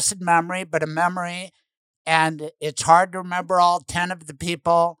blessed memory, but a memory. And it's hard to remember all 10 of the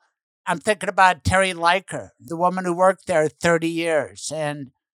people. I'm thinking about Terry Leiker, the woman who worked there 30 years, and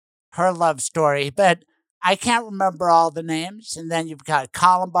her love story. But I can't remember all the names. And then you've got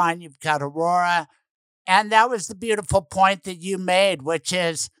Columbine, you've got Aurora. And that was the beautiful point that you made, which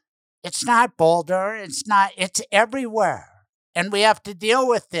is it's not Boulder, it's everywhere. And we have to deal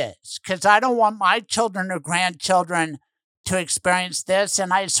with this because I don't want my children or grandchildren to experience this.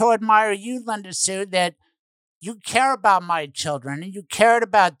 And I so admire you, Linda Sue, that you care about my children and you cared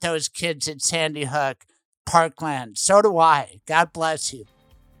about those kids at Sandy Hook, Parkland. So do I. God bless you.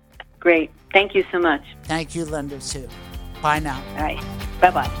 Great. Thank you so much. Thank you, Linda Sue. Bye now. All right.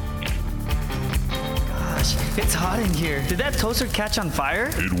 Bye-bye. Gosh, it's hot in here. Did that toaster catch on fire?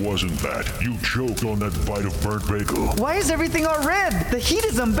 It wasn't that. You choked on that bite of burnt bagel. Why is everything all red? The heat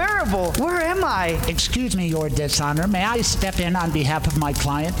is unbearable. Where am I? Excuse me, Your Dishonor. May I step in on behalf of my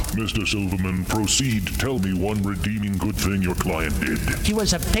client? Mr. Silverman, proceed. Tell me one redeeming good thing your client did. He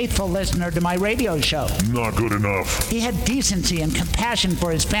was a faithful listener to my radio show. Not good enough. He had decency and compassion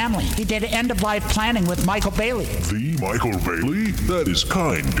for his family. He did end-of-life planning with Michael Bailey. The Michael Bailey? That is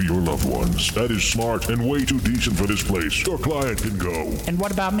kind to your loved ones. That is smart and way too decent for this place. Your client can go. And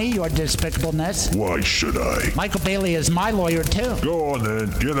what about me, Your Despicableness? Why should I? Michael Bailey is my lawyer, too. Go on,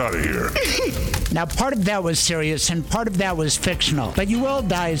 then. Get out of here. Now, part of that was serious and part of that was fictional. But you will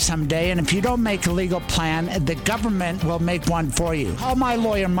die someday, and if you don't make a legal plan, the government will make one for you. Call my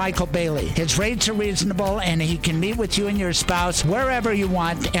lawyer, Michael Bailey. His rates are reasonable, and he can meet with you and your spouse wherever you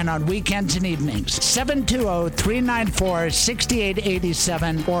want and on weekends and evenings.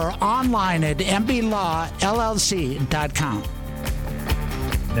 720-394-6887 or online at mblawllc.com.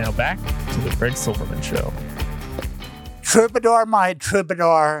 Now back to the Craig Silverman Show. Troubadour, my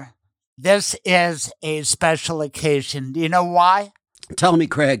troubadour, this is a special occasion. Do you know why? Tell me,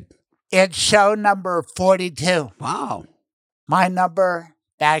 Craig. It's show number 42. Wow. My number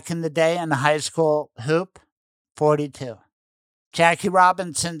back in the day in the high school hoop, 42. Jackie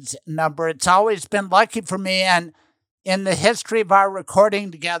Robinson's number. It's always been lucky for me, and in the history of our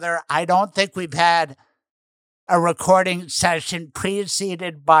recording together, I don't think we've had a recording session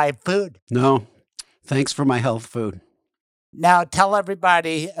preceded by food. No, thanks for my health food. Now tell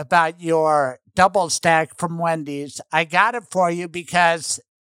everybody about your double stack from Wendy's. I got it for you because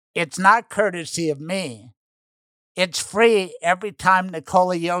it's not courtesy of me. It's free every time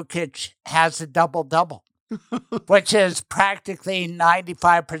Nikola Jokic has a double-double, which is practically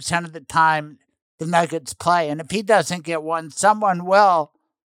 95% of the time the Nuggets play. And if he doesn't get one, someone will.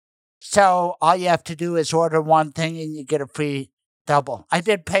 So all you have to do is order one thing and you get a free double. I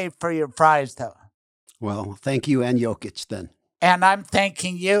did pay for your fries, though. Well, thank you and Jokic then. And I'm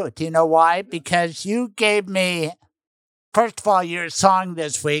thanking you. Do you know why? Because you gave me First of all, your song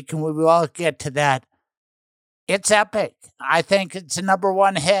this week, and we will get to that. It's epic. I think it's a number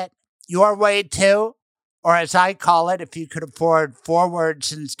one hit. Your Way Too, or as I call it, if you could afford 4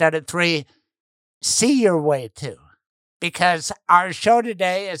 words instead of 3, See Your Way To. Because our show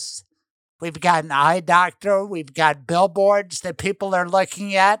today is, we've got an eye doctor, we've got billboards that people are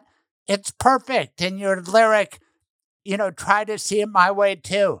looking at. It's perfect. And your lyric, try to see it my way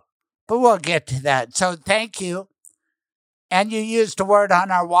too. But we'll get to that. So thank you. And you used a word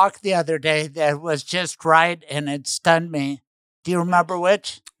on our walk the other day that was just right, and it stunned me. Do you remember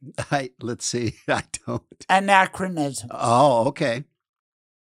which? Let's see. I don't. Anachronism. Oh, okay.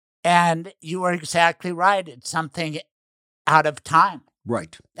 And you were exactly right. It's something out of time.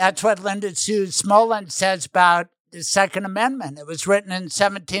 Right. That's what Linda Sue Smolin says about the Second Amendment. It was written in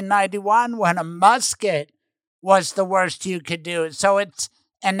 1791 when a musket was the worst you could do. So it's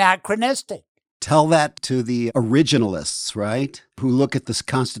anachronistic. Tell that to the originalists, right? Who look at this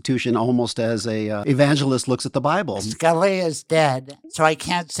Constitution almost as a evangelist looks at the Bible. Scalia is dead, so I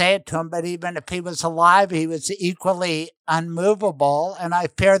can't say it to him, but even if he was alive, he was equally unmovable, and I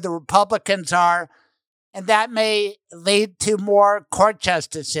fear the Republicans are, and that may lead to more court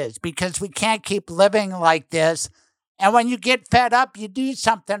justices, because we can't keep living like this. And when you get fed up, you do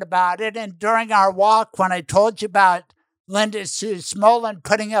something about it. And during our walk, when I told you about Linda Sue Smolin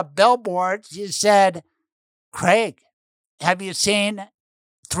putting up billboards, you said, Craig, have you seen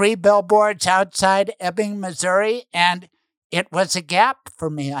 3 billboards outside Ebbing, Missouri? And it was a gap for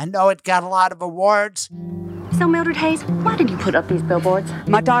me. I know it got a lot of awards. So, Mildred Hayes, why did you put up these billboards?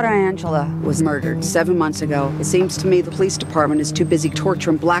 My daughter Angela was murdered 7 months ago. It seems to me the police department is too busy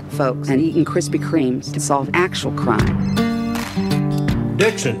torturing black folks and eating Krispy Kremes to solve actual crime.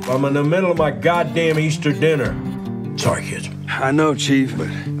 Dixon, I'm in the middle of my goddamn Easter dinner. Sorry, kids. I know, Chief, but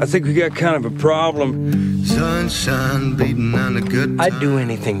I think we got kind of a problem. Sunshine beating on a good time. I'd do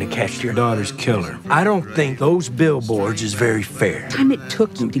anything to catch your daughter's killer. I don't think those billboards is very fair. The time it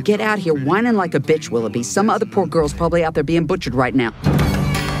took you to get out here whining like a bitch, Willoughby. Some other poor girl's probably out there being butchered right now.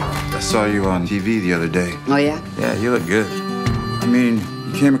 I saw you on TV the other day. Oh, yeah? Yeah, you look good. I mean,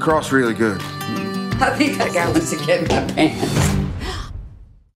 you came across really good. I think that guy wants to get in my pants.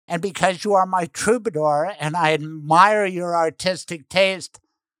 And because you are my troubadour and I admire your artistic taste,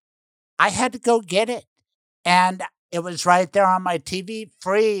 I had to go get it. And it was right there on my TV,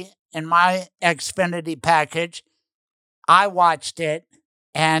 free in my Xfinity package. I watched it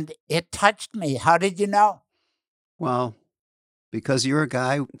and it touched me. How did you know? Well, because you're a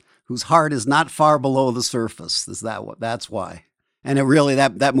guy whose heart is not far below the surface. That's why. And it really,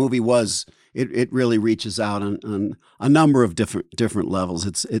 that movie was... It really reaches out on a number of different levels.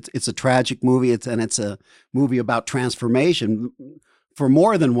 It's a tragic movie. It's a movie about transformation for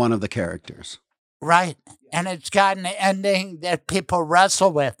more than one of the characters. Right, and it's got an ending that people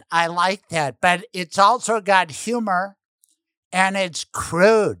wrestle with. I like that, but it's also got humor, and it's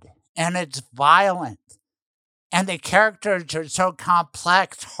crude, and it's violent, and the characters are so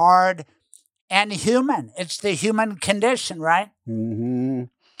complex, hard, and human. It's the human condition, right? Mm-hmm.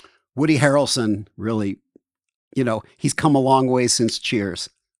 Woody Harrelson really, he's come a long way since Cheers.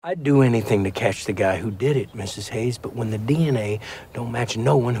 I'd do anything to catch the guy who did it, Mrs. Hayes, but when the DNA don't match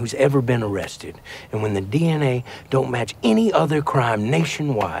no one who's ever been arrested, and when the DNA don't match any other crime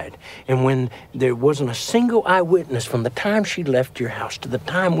nationwide, and when there wasn't a single eyewitness from the time she left your house to the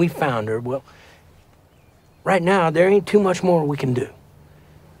time we found her, well, right now, there ain't too much more we can do.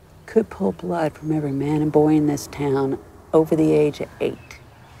 Could pull blood from every man and boy in this town over the age of 8.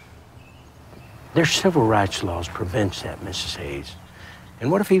 Their civil rights laws prevents that, Mrs. Hayes. And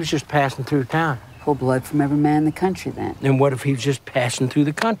what if he was just passing through town? Pull blood from every man in the country, then. And what if he was just passing through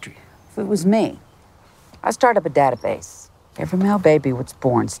the country? If it was me, I'd start up a database. Every male baby was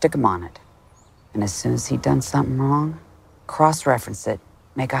born, stick 'em on it. And as soon as he'd done something wrong, cross-reference it,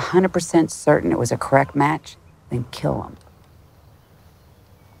 make 100% certain it was a correct match, then kill him.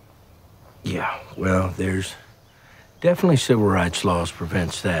 Yeah, well, there's definitely civil rights laws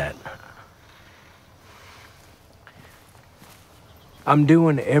prevents that. I'm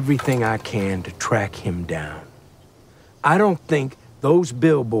doing everything I can to track him down. I don't think those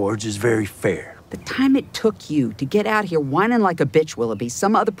billboards is very fair. The time it took you to get out here whining like a bitch, Willoughby.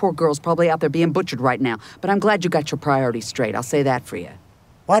 Some other poor girl's probably out there being butchered right now. But I'm glad you got your priorities straight. I'll say that for you.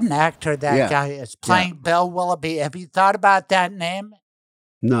 What an actor that guy is, playing Bill Willoughby. Have you thought about that name?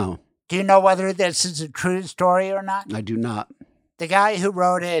 No. Do you know whether this is a true story or not? I do not. The guy who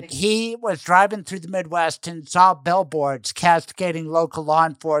wrote it, he was driving through the Midwest and saw billboards castigating local law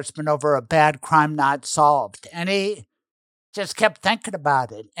enforcement over a bad crime not solved. And he just kept thinking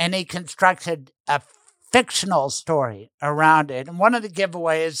about it. And he constructed a fictional story around it. And one of the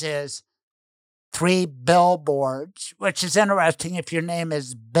giveaways is 3 billboards, which is interesting if your name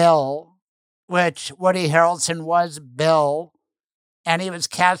is Bill, which Woody Harrelson was Bill, and he was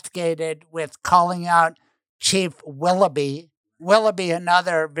castigated with calling out Chief Willoughby. Willoughby,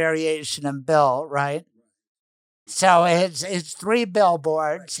 another variation of Bill, right? So it's 3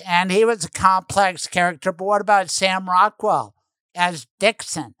 billboards, and he was a complex character. But what about Sam Rockwell as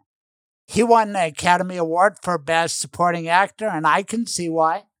Dixon? He won the Academy Award for Best Supporting Actor, and I can see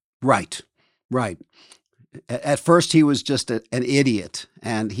why. Right. At first, he was just an idiot,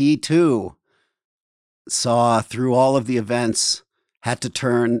 and he, too, saw through all of the events, had to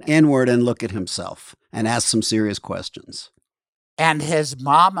turn inward and look at himself and ask some serious questions. And his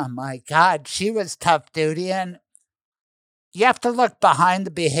mama, my God, she was tough duty, and you have to look behind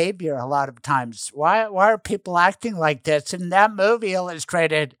the behavior a lot of times. Why are people acting like this? And that movie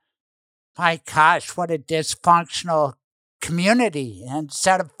illustrated, my gosh, what a dysfunctional community and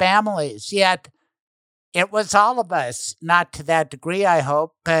set of families. Yet it was all of us, not to that degree, I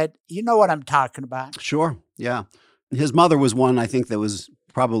hope, but you know what I'm talking about. Sure, yeah. His mother was one, I think, that was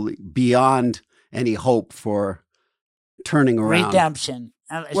probably beyond any hope for turning around. Redemption.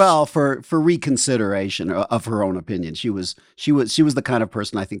 Well, for reconsideration of her own opinion. She was the kind of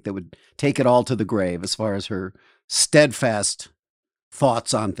person, I think, that would take it all to the grave as far as her steadfast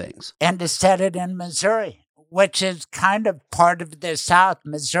thoughts on things. And to set it in Missouri, which is kind of part of the South.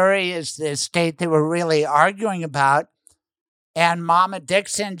 Missouri is the state they were really arguing about. And Mama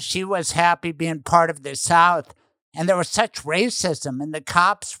Dixon, she was happy being part of the South. And there was such racism, and the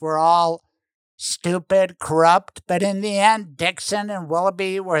cops were all stupid, corrupt. But in the end, Dixon and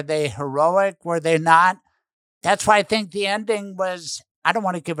Willoughby, were they heroic? Were they not? That's why I think the ending was, I don't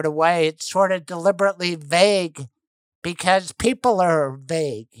want to give it away, it's sort of deliberately vague, because people are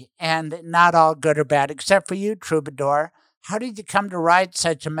vague and not all good or bad, except for you, Troubadour. How did you come to write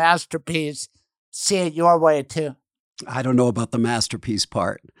such a masterpiece? See it your way, too. I don't know about the masterpiece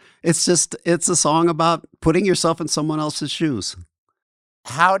part. It's a song about putting yourself in someone else's shoes.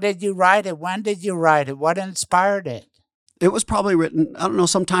 How did you write it? When did you write it? What inspired it? It was probably written, I don't know,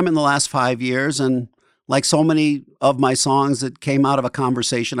 sometime in the last 5 years. And like so many of my songs, it came out of a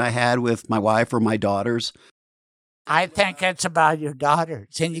conversation I had with my wife or my daughters. I think it's about your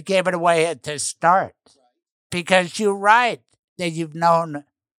daughters, and you gave it away at the start because you write that you've known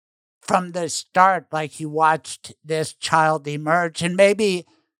from the start, like you watched this child emerge, and maybe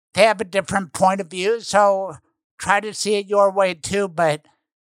they have a different point of view, so try to see it your way too, but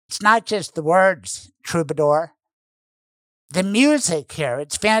it's not just the words, Troubadour. The music here,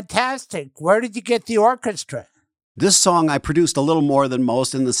 it's fantastic. Where did you get the orchestra? This song I produced a little more than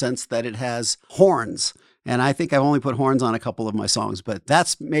most in the sense that it has horns. And I think I've only put horns on a couple of my songs, but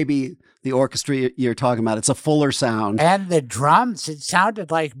that's maybe the orchestra you're talking about. It's a fuller sound. And the drums, it sounded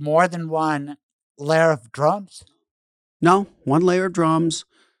like more than one layer of drums. No, one layer of drums,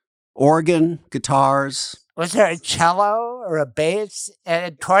 organ, guitars. Was there a cello or a bass?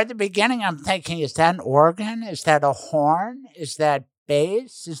 And toward the beginning, I'm thinking, is that an organ? Is that a horn? Is that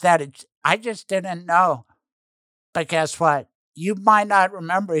bass? I just didn't know. But guess what? You might not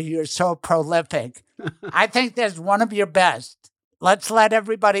remember, you're so prolific. I think there's one of your best. Let's let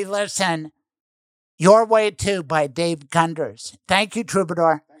everybody listen. Your Way Too by Dave Gunders. Thank you,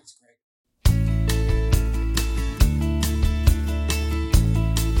 Troubadour. Thanks, Greg.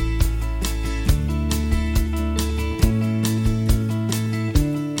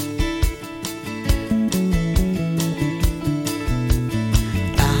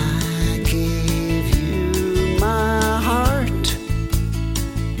 I gave you my heart.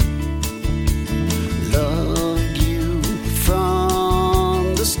 Loved you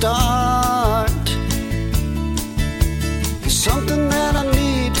from the start. There's something that I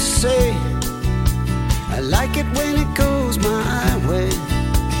need to say. I like it when it goes my way.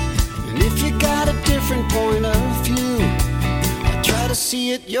 And if you got a different point of view, I'll try to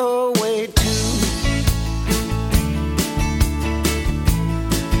see it your way too.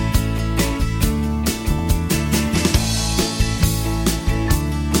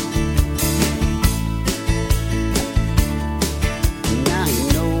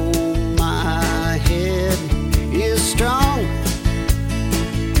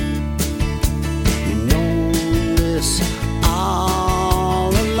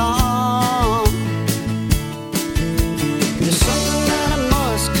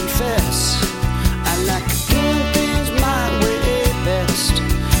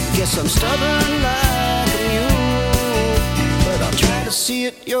 I'm stubborn like a mule, but I'll try to see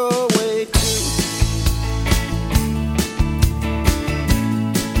it your way too.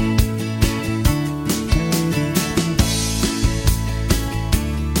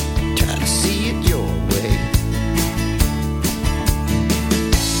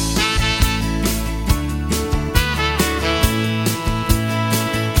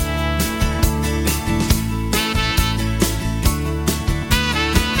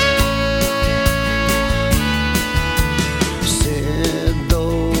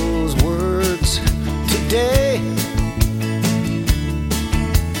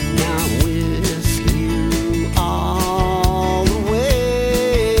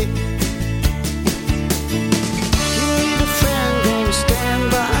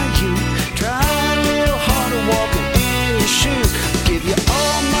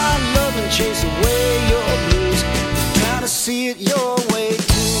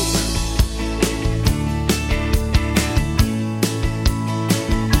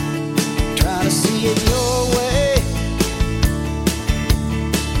 see it your way.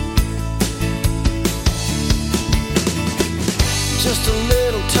 Just a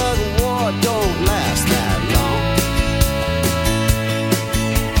little tug of war don't last that long.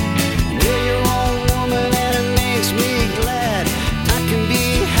 You're your own woman and it makes me glad I can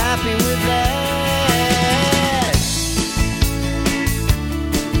be happy with that.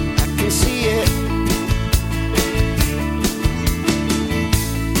 I can see it.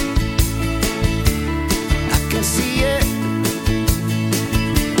 I can see it.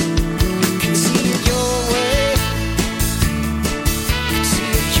 I can see it your way. I can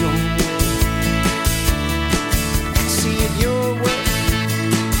see it your way. I can see it your way.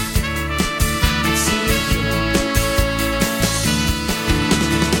 I can see it your way.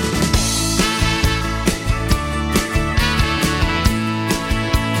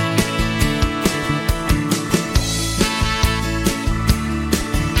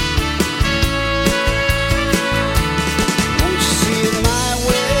 Won't you see it my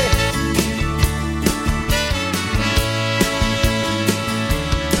way?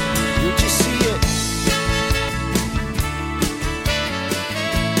 Won't you see it?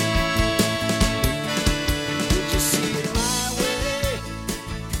 Won't you see it my way?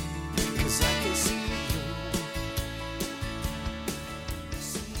 'Cause I can see it your way.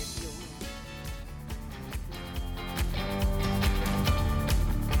 See it your way.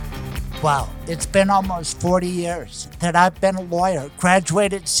 Wow, it's been almost 40 years that I've been a lawyer.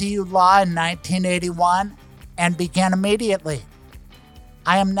 Graduated CU Law in 1981 and began immediately.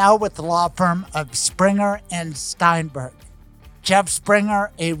 I am now with the law firm of Springer and Steinberg. Jeff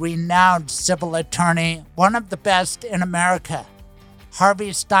Springer, a renowned civil attorney, one of the best in America.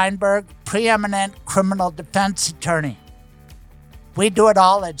 Harvey Steinberg, preeminent criminal defense attorney. We do it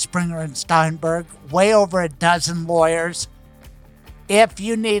all at Springer and Steinberg, way over a dozen lawyers. If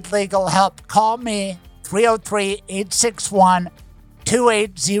you need legal help, call me, 303-861-2800,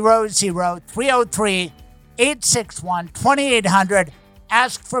 303-861-2800.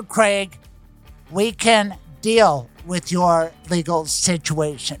 Ask for Craig. We can deal with your legal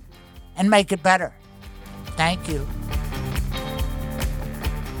situation and make it better. Thank you.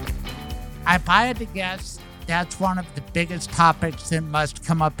 If I had to guess, that's one of the biggest topics that must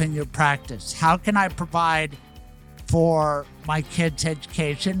come up in your practice. How can I provide for my kids'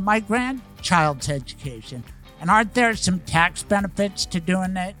 education, my grandchild's education? And aren't there some tax benefits to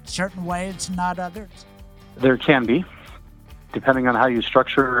doing it certain ways and not others? There can be. Depending on how you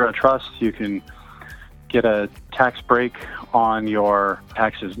structure a trust, you can get a tax break on your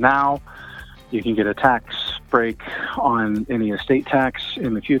taxes now. You can get a tax break on any estate tax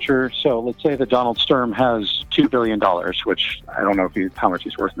in the future. So let's say that Donald Sturm has $2 billion, which I don't know how much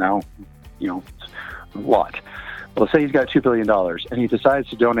he's worth now, a lot. But let's say he's got $2 billion and he decides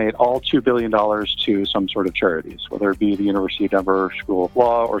to donate all $2 billion to some sort of charities, whether it be the University of Denver School of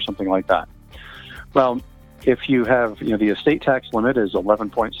Law or something like that. Well, if you have, the estate tax limit is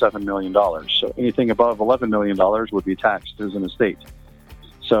 $11.7 million. So anything above $11 million would be taxed as an estate.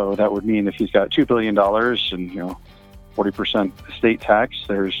 So that would mean if he's got $2 billion and, 40% estate tax,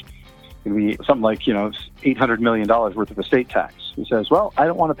 there's going to be something like, $800 million worth of estate tax. He says, well, I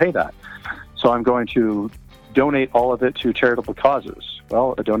don't want to pay that. So I'm going to donate all of it to charitable causes.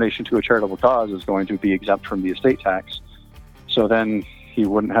 Well, a donation to a charitable cause is going to be exempt from the estate tax. So then he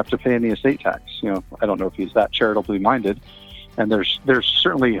wouldn't have to pay any estate tax. I don't know if he's that charitably minded. And there's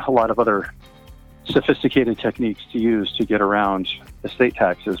certainly a lot of other sophisticated techniques to use to get around estate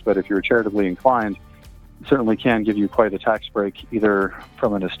taxes. But if you're charitably inclined, it certainly can give you quite a tax break, either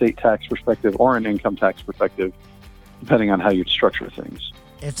from an estate tax perspective or an income tax perspective, depending on how you structure things.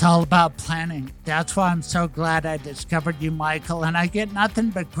 It's all about planning. That's why I'm so glad I discovered you, Michael, and I get nothing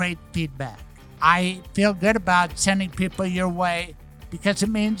but great feedback. I feel good about sending people your way because it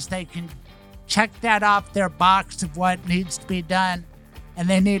means they can check that off their box of what needs to be done, and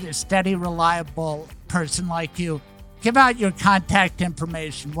they need a steady, reliable person like you. Give out your contact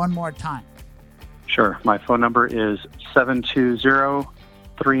information one more time. Sure. My phone number is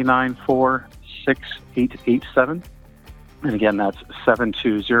 720-394-6887. And again, that's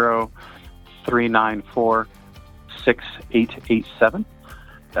 720-394-6887.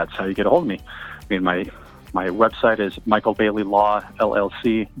 That's how you get a hold of me. My website is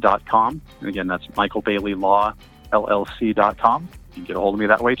michaelbayleylawllc.com. And again, that's michaelbayleylawllc.com. You can get a hold of me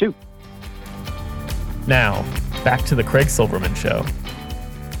that way too. Now, back to the Craig Silverman Show.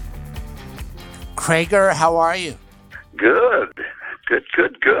 Craiger, how are you? Good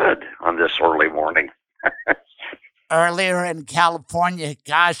on this early morning. Earlier in California,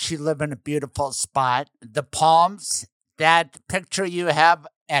 gosh, you live in a beautiful spot. The palms, that picture you have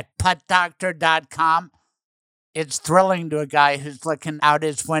at puttdoctor.com, it's thrilling to a guy who's looking out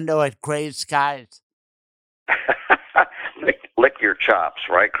his window at gray skies. Lick your chops,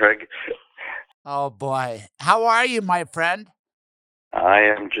 right, Craig? Oh, boy. How are you, my friend? I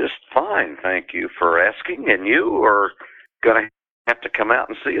am just fine, thank you for asking. And you are going to have to come out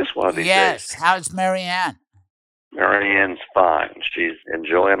and see us one of these days. Yes. How's Marianne? Marianne's fine. She's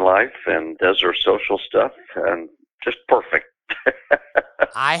enjoying life and does her social stuff and just perfect.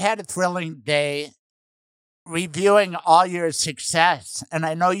 I had a thrilling day reviewing all your success. And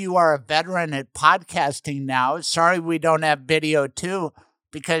I know you are a veteran at podcasting now. Sorry we don't have video too,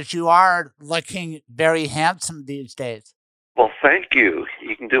 because you are looking very handsome these days. Well, thank you.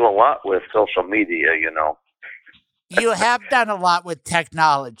 You can do a lot with social media, you know. You have done a lot with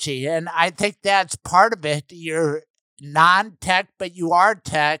technology, and I think that's part of it. You're non-tech, but you are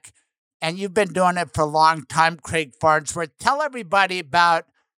tech, and you've been doing it for a long time, Craig Farnsworth. Tell everybody about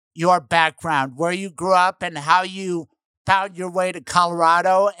your background, where you grew up, and how you found your way to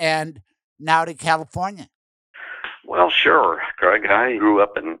Colorado and now to California. Well, sure, Craig. I grew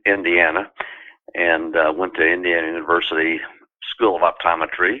up in Indiana and went to Indiana University School of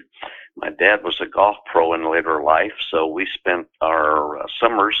Optometry. My dad was a golf pro in later life, so we spent our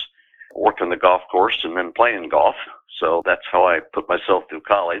summers working the golf course and then playing golf. So that's how I put myself through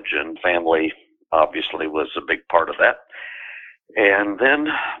college, and family obviously was a big part of that. And then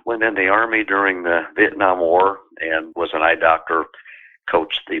went in the Army during the Vietnam War and was an eye doctor,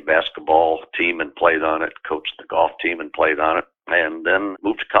 coached the basketball team and played on it, coached the golf team and played on it, and then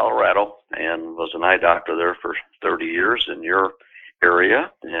moved to Colorado and was an eye doctor there for 30 years in your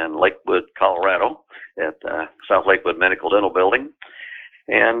area in Lakewood, Colorado at South Lakewood Medical Dental Building.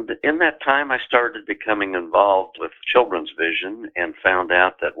 And in that time, I started becoming involved with children's vision and found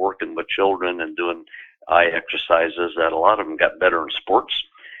out that working with children and doing eye exercises, that a lot of them got better in sports.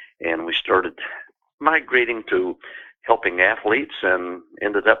 And we started migrating to helping athletes and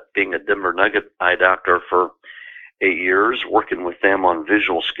ended up being a Denver Nugget eye doctor for 8 years, working with them on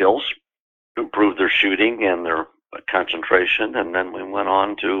visual skills to improve their shooting and their concentration. And then we went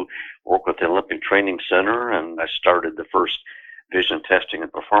on to work with the Olympic Training Center, and I started the first vision testing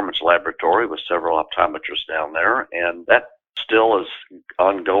and performance laboratory with several optometrists down there. And that still is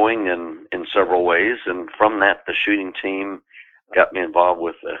ongoing in several ways. And from that, the shooting team got me involved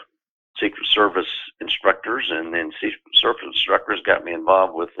with the Secret Service instructors, and then Secret Service instructors got me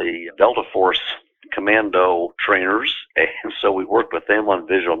involved with the Delta Force commando trainers. And so we worked with them on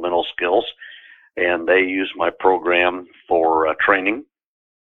visual mental skills, and they used my program for training.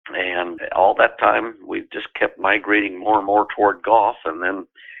 And all that time, we just kept migrating more and more toward golf. And then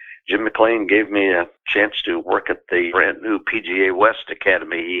Jim McLean gave me a chance to work at the brand new PGA West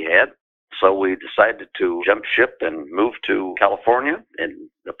Academy he had. So we decided to jump ship and move to California in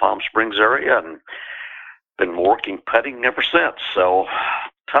the Palm Springs area, and been working putting ever since. So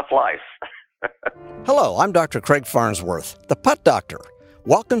tough life. Hello, I'm Dr. Craig Farnsworth, the Putt Doctor.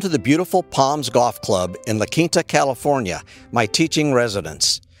 Welcome to the beautiful Palms Golf Club in La Quinta, California, my teaching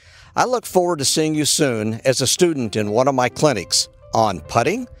residence. I look forward to seeing you soon as a student in one of my clinics on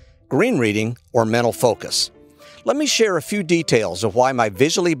putting, green reading, or mental focus. Let me share a few details of why my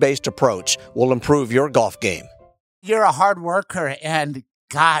visually based approach will improve your golf game. You're a hard worker, and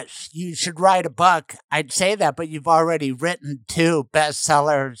gosh, you should write a book. I'd say that, but you've already written 2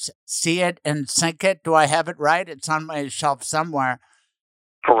 bestsellers, See It and Sink It. Do I have it right? It's on my shelf somewhere.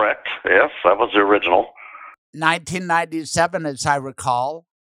 Correct. Yes, that was the original. 1997, as I recall.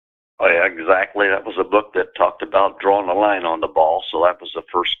 Oh, yeah, exactly. That was a book that talked about drawing a line on the ball, so that was the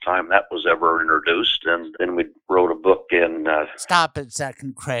first time that was ever introduced. And then we wrote a book in... Stop a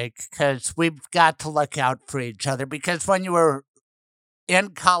second, Craig, because we've got to look out for each other. Because when you were in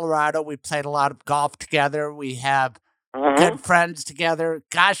Colorado, we played a lot of golf together. We have good friends together.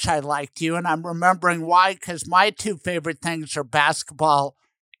 Gosh, I liked you, and I'm remembering why, because my 2 favorite things are basketball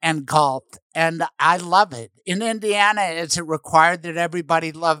and golf, and I love it. In Indiana, is it required that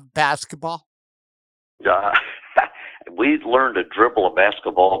everybody love basketball? We learned to dribble a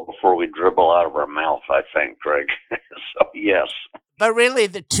basketball before we dribble out of our mouth, I think, Craig. So, yes. But really,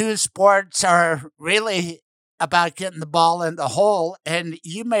 the 2 sports are really about getting the ball in the hole, and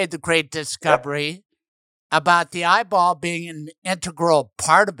you made the great discovery about the eyeball being an integral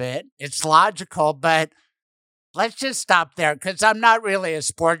part of it. It's logical, but let's just stop there, because I'm not really a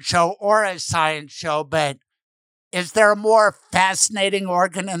sports show or a science show, but is there a more fascinating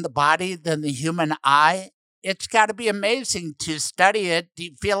organ in the body than the human eye? It's got to be amazing to study it. Do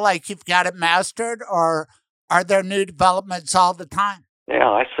you feel like you've got it mastered, or are there new developments all the time? Yeah,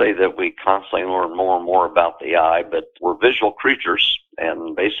 I say that we constantly learn more and more about the eye, but we're visual creatures,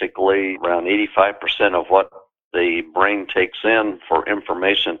 and basically around 85% of what the brain takes in for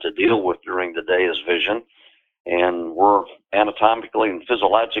information to deal with during the day is vision, and we're anatomically and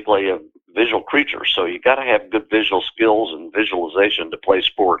physiologically a visual creature, so you got to have good visual skills and visualization to play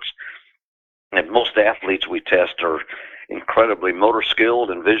sports. And most athletes we test are incredibly motor skilled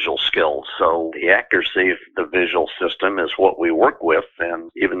and visual skilled. So the accuracy of the visual system is what we work with. And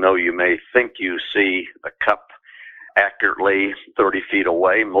even though you may think you see a cup accurately 30 feet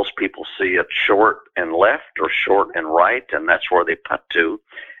away, most people see it short and left or short and right, and that's where they putt to.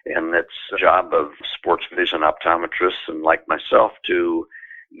 And it's the job of sports vision optometrists and like myself to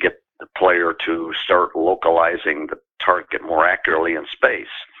get the player to start localizing the target more accurately in space.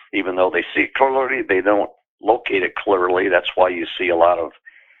 Even though they see it clearly, they don't locate it clearly. That's why you see a lot of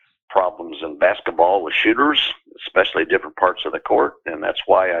problems in basketball with shooters, especially different parts of the court. And that's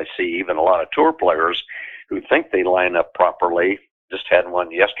why I see even a lot of tour players who think they line up properly. Just had one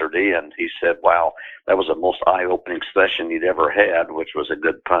yesterday, and he said, wow, that was the most eye-opening session he'd ever had, which was a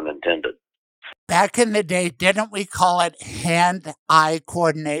good pun intended. Back in the day, didn't we call it hand-eye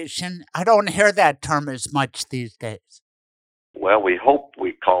coordination? I don't hear that term as much these days. Well, we hope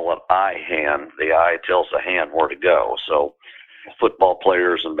we call it eye-hand. The eye tells the hand where to go. So football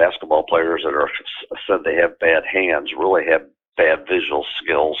players and basketball players that are said they have bad hands really have bad visual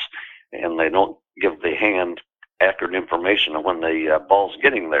skills, and they don't give the hand accurate information on when the ball's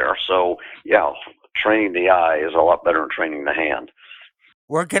getting there. So, yeah, training the eye is a lot better than training the hand.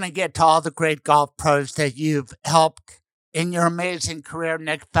 We're going to get to all the great golf pros that you've helped in your amazing career: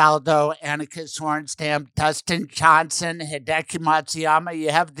 Nick Faldo, Annika Sorenstam, Dustin Johnson, Hideki Matsuyama.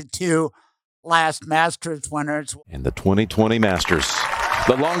 You have the two last Masters winners. In the 2020 Masters,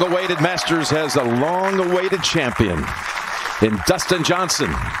 the long-awaited Masters has a long-awaited champion in Dustin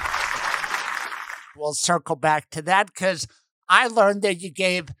Johnson. We'll circle back to that because I learned that you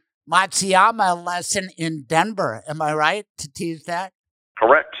gave Matsuyama a lesson in Denver. Am I right to tease that?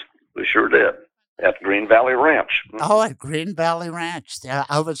 Correct. We sure did. At Green Valley Ranch. Oh, at Green Valley Ranch.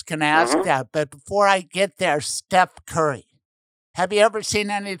 I was going to ask that. But before I get there, Steph Curry. Have you ever seen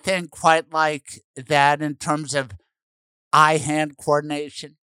anything quite like that in terms of eye-hand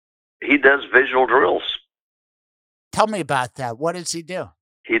coordination? He does visual drills. Tell me about that. What does he do?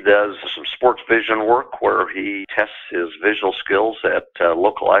 He does some sports vision work where he tests his visual skills at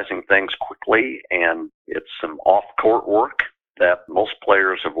localizing things quickly, and it's some off-court work that most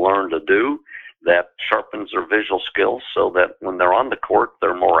players have learned to do that sharpens their visual skills so that when they're on the court,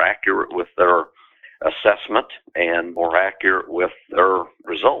 they're more accurate with their assessment and more accurate with their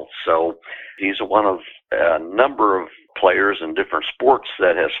results. So he's one of a number of players in different sports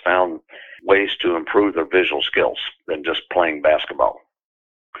that has found ways to improve their visual skills than just playing basketball.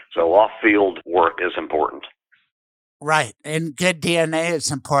 So off-field work is important. Right. And good DNA is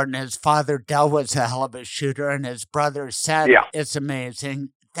important. His father, Del, was a hell of a shooter, and his brother, Seth, is amazing.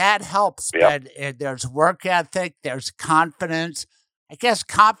 That helps. But there's work ethic, there's confidence. I guess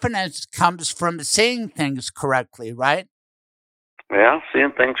confidence comes from seeing things correctly, right? Yeah,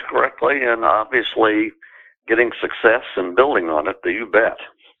 seeing things correctly and obviously getting success and building on it, you bet.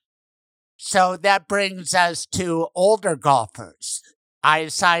 So that brings us to older golfers.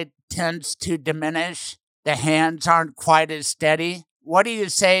 Eyesight tends to diminish. The hands aren't quite as steady. What do you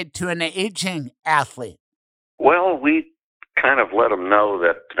say to an aging athlete? Well, we kind of let them know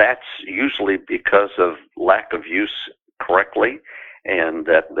that that's usually because of lack of use correctly, and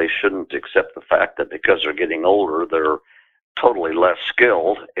that they shouldn't accept the fact that because they're getting older, they're totally less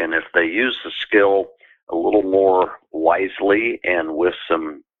skilled. And if they use the skill a little more wisely and with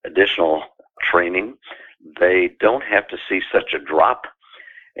some additional training, they don't have to see such a drop.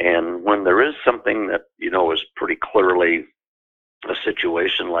 And when there is something that, is pretty clearly a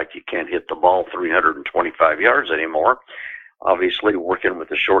situation like you can't hit the ball 325 yards anymore, obviously working with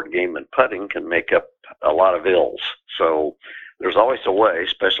the short game and putting can make up a lot of ills. So there's always a way,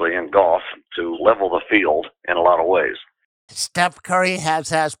 especially in golf, to level the field in a lot of ways. Steph Curry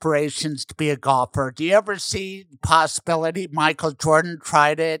has aspirations to be a golfer. Do you ever see the possibility Michael Jordan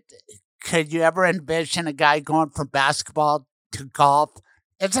tried it? Could you ever envision a guy going from basketball to golf?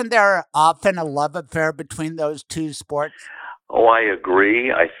 Isn't there often a love affair between those two sports? Oh, I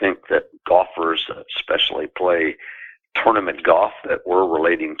agree. I think that golfers especially play tournament golf that we're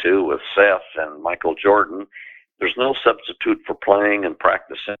relating to with Seth and Michael Jordan. There's no substitute for playing and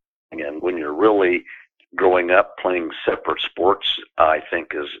practicing. And when you're really growing up playing separate sports, I think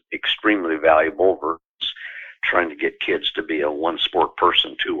is extremely valuable versus trying to get kids to be a one-sport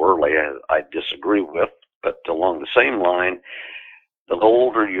person too early. I disagree with. But along the same line, the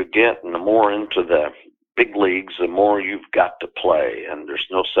older you get and the more into the big leagues, the more you've got to play, and there's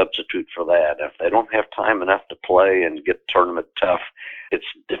no substitute for that. If they don't have time enough to play and get tournament tough, it's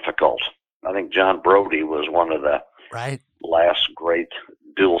difficult. I think John Brody was one of the last great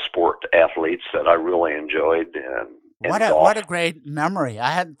dual sport athletes that I really enjoyed. What a great memory.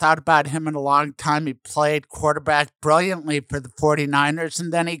 I hadn't thought about him in a long time. He played quarterback brilliantly for the 49ers,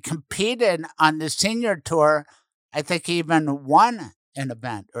 and then he competed on the senior tour. I think he even won an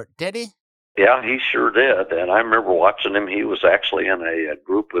event, or did he? Yeah, he sure did. And I remember watching him. He was actually in a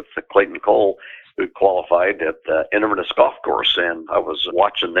group with Clayton Cole, who qualified at the Inverness Golf Course. And I was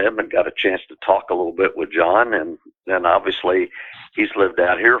watching them and got a chance to talk a little bit with John. And then obviously he's lived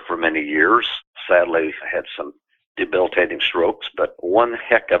out here for many years. Sadly, had some debilitating strokes, but one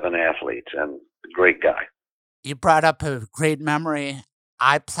heck of an athlete and a great guy. You brought up a great memory.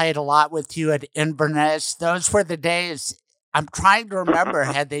 I played a lot with you at Inverness. Those were the days. I'm trying to remember,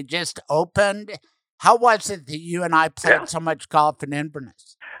 had they just opened? How was it that you and I played so much golf in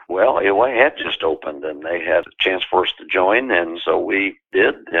Inverness? Well, it had just opened, and they had a chance for us to join, and so we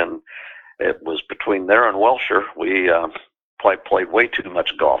did, and it was between there and Welsher. We played way too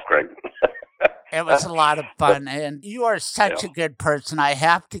much golf, Craig. It was a lot of fun, and you are such a good person. I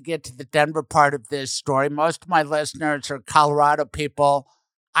have to get to the Denver part of this story. Most of my listeners are Colorado people.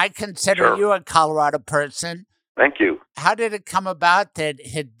 I consider you a Colorado person. Thank you. How did it come about that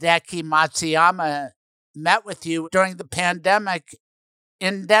Hideki Matsuyama met with you during the pandemic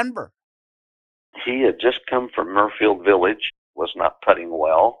in Denver? He had just come from Murfield Village, was not putting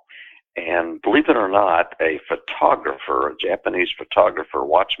well, and believe it or not, a Japanese photographer,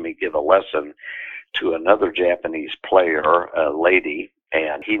 watched me give a lesson to another Japanese player, a lady,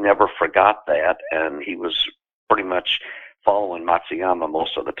 and he never forgot that, and he was pretty much following Matsuyama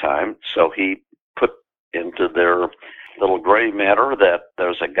most of the time, so he put into their little gray matter that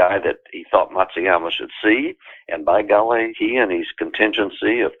there's a guy that he thought Matsuyama should see, and by golly, he and his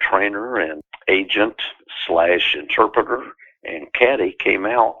contingency of trainer and agent / interpreter and caddy came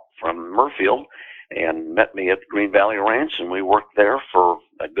out from Murfield and met me at Green Valley Ranch, and we worked there for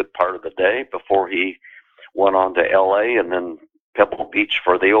a good part of the day before he went on to L.A. and then Pebble Beach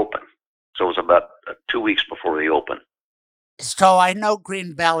for the Open. So it was about 2 weeks before the Open. So I know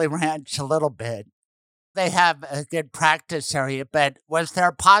Green Valley Ranch a little bit. They have a good practice area, but was there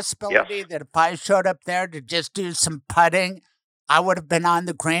a possibility that if I showed up there to just do some putting, I would have been on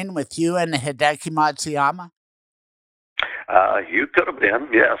the green with you and Hideki Matsuyama? You could have been,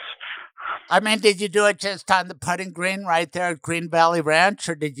 yes. I mean, did you do it just on the putting green right there at Green Valley Ranch,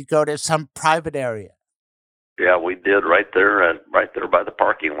 or did you go to some private area? Yeah, we did right there by the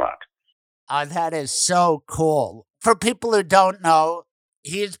parking lot. Oh, that is so cool. For people who don't know,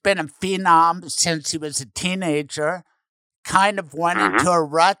 he's been a phenom since he was a teenager, kind of went into a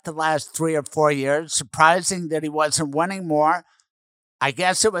rut the last 3 or 4 years. Surprising that he wasn't winning more. I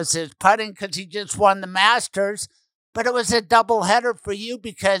guess it was his putting because he just won the Masters, but it was a doubleheader for you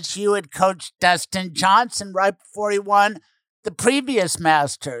because you had coached Dustin Johnson right before he won the previous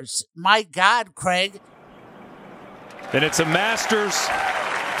Masters. My God, Craig. And it's a Masters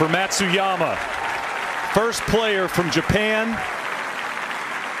for Matsuyama. First player from Japan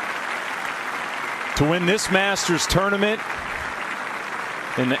to win this Masters tournament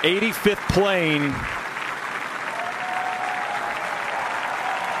in the 85th plane.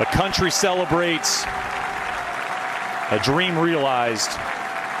 The country celebrates a dream realized,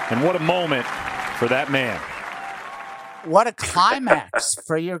 and what a moment for that man. What a climax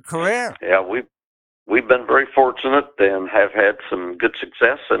for your career. Yeah, we've been very fortunate and have had some good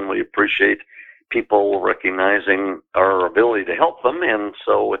success, and we appreciate people recognizing our ability to help them, and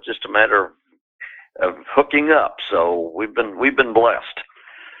so it's just a matter of hooking up. So we've been blessed,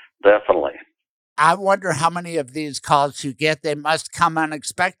 definitely. I wonder how many of these calls you get. They must come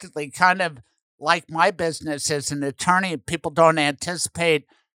unexpectedly, kind of like my business as an attorney. People don't anticipate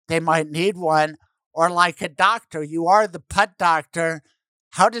they might need one, or like a doctor. You are the putt doctor.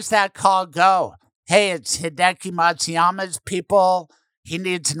 How does that call go? Hey, it's Hideki Matsuyama's people. He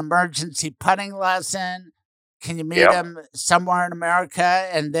needs an emergency putting lesson. Can you meet him somewhere in America?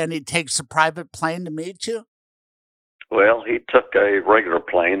 And then he takes a private plane to meet you? Well, he took a regular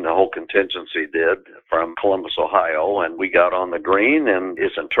plane, the whole contingency did, from Columbus, Ohio, and we got on the green, and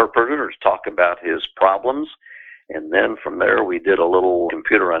his interpreters talk about his problems, and then from there we did a little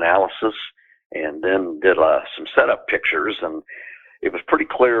computer analysis, and then did some setup pictures, and it was pretty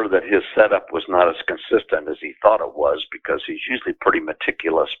clear that his setup was not as consistent as he thought it was, because he's usually pretty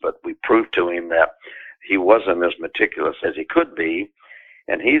meticulous, but we proved to him that he wasn't as meticulous as he could be.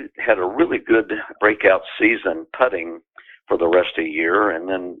 And he had a really good breakout season putting for the rest of the year. And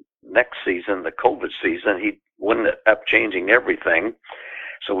then next season, the COVID season, he ended up changing everything.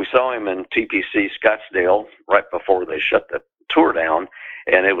 So we saw him in TPC Scottsdale right before they shut the tour down,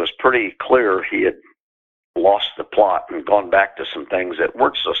 and it was pretty clear he had lost the plot and gone back to some things that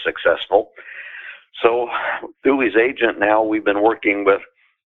weren't so successful. So through his agent now, we've been working with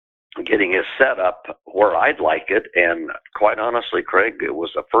getting his set up where I'd like it. And quite honestly, Craig, it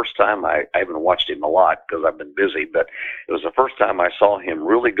was the first time I haven't watched him a lot because I've been busy, but it was the first time I saw him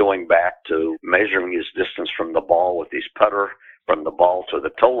really going back to measuring his distance from the ball with his putter from the ball to the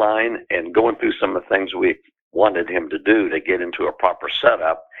toe line and going through some of the things we wanted him to do to get into a proper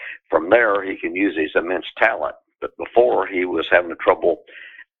setup. From there, he can use his immense talent. But before, he was having trouble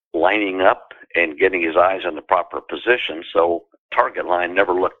lining up and getting his eyes in the proper position, so target line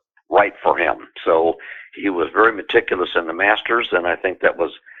never looked right for him. So he was very meticulous in the Masters, and I think that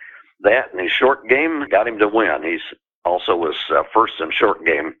was that. And his short game got him to win. He's also was first in short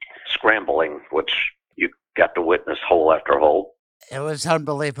game scrambling, which you got to witness hole after hole. It was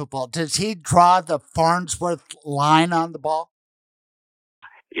unbelievable. Does he draw the Farnsworth line on the ball?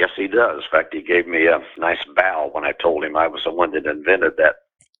 Yes, he does. In fact, he gave me a nice bow when I told him I was the one that invented that.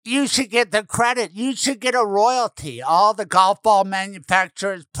 You should get the credit. You should get a royalty. All the golf ball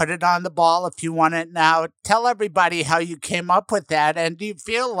manufacturers put it on the ball if you want it now. Tell everybody how you came up with that. And do you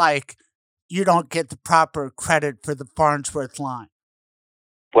feel like you don't get the proper credit for the Farnsworth line?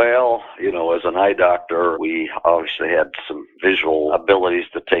 Well, as an eye doctor, we obviously had some visual abilities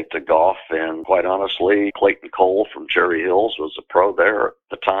to take to golf. And quite honestly, Clayton Cole from Cherry Hills was a pro there at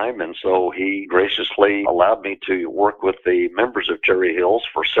the time. And so he graciously allowed me to work with the members of Cherry Hills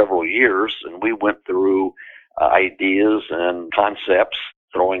for several years. And we went through ideas and concepts,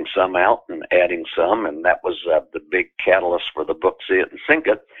 throwing some out and adding some. And that was the big catalyst for the book, See It and Sink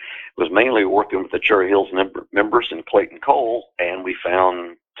It. It was mainly working with the Cherry Hills members and Clayton Cole. And we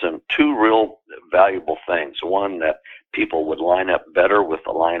found two real valuable things. One, that people would line up better with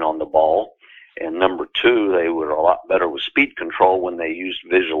the line on the ball. And number two, they were a lot better with speed control when they used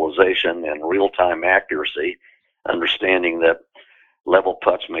visualization and real-time accuracy, understanding that level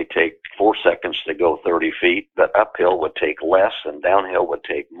putts may take 4 seconds to go 30 feet, but uphill would take less and downhill would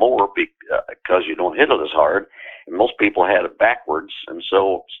take more because you don't hit it as hard. And most people had it backwards. And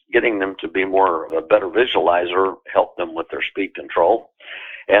so getting them to be more of a better visualizer helped them with their speed control.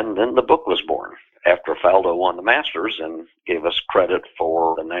 And then the book was born after Faldo won the Masters and gave us credit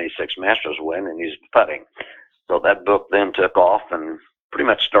for the 96 Masters win, and he's putting. So that book then took off and pretty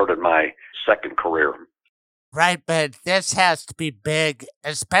much started my second career. Right, but this has to be big,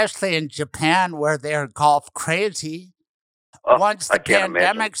 especially in Japan where they're golf crazy. Once the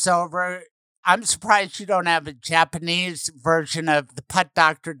pandemic's over, I'm surprised you don't have a Japanese version of the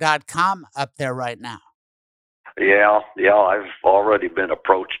puttdoctor.com up there right now. Yeah, I've already been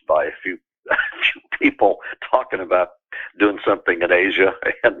approached by a few people talking about doing something in Asia,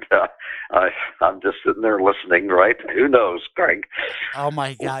 and I'm just sitting there listening, right? Who knows, Craig? Oh,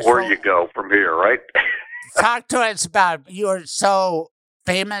 my gosh. Where you go from here, right? Talk to us about, you're so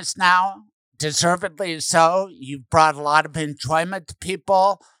famous now, deservedly so. You've brought a lot of enjoyment to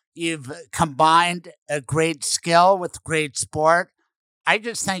people. You've combined a great skill with great sport. I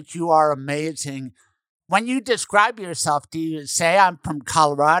just think you are amazing. When you describe yourself, do you say I'm from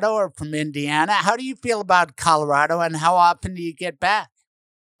Colorado or from Indiana? How do you feel about Colorado, and how often do you get back?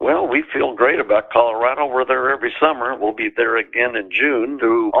 Well, we feel great about Colorado. We're there every summer. We'll be there again in June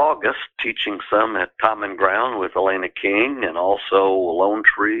through August, teaching some at Common Ground with Elena King and also Lone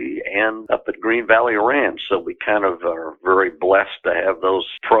Tree and up at Green Valley Ranch. So we kind of are very blessed to have those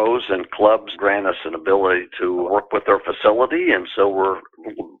pros and clubs grant us an ability to work with their facility. And so we're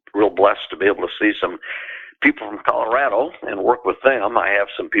real blessed to be able to see some people from Colorado and work with them. I have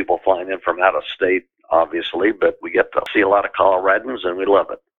some people flying in from out of state, obviously, but we get to see a lot of Coloradans and we love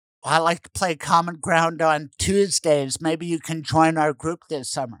it. I like to play Common Ground on Tuesdays. Maybe you can join our group this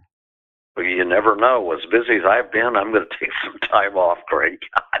summer. Well, you never know. As busy as I've been, I'm going to take some time off, Craig.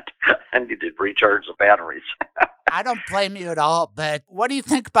 God, I need to recharge the batteries. I don't blame you at all, but what do you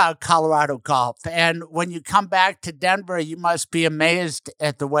think about Colorado golf? And when you come back to Denver, you must be amazed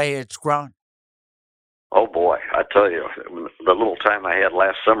at the way it's grown. Oh, boy, I tell you, the little time I had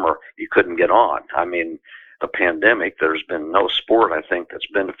last summer, you couldn't get on. I mean, the pandemic, there's been no sport, I think, that's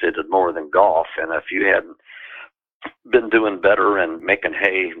benefited more than golf. And if you hadn't been doing better and making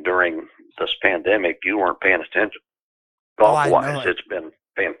hay during this pandemic, you weren't paying attention. Golf-wise, it's been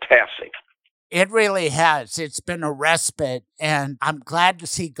fantastic. It really has. It's been a respite, and I'm glad to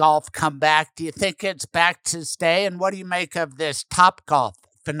see golf come back. Do you think it's back to stay? And what do you make of this Topgolf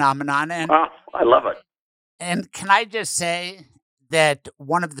phenomenon? And I love it. And can I just say that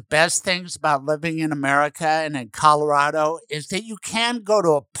one of the best things about living in America and in Colorado is that you can go to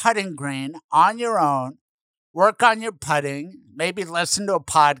a putting green on your own, work on your putting, maybe listen to a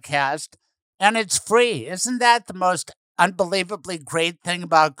podcast, and it's free. Isn't that the most unbelievably great thing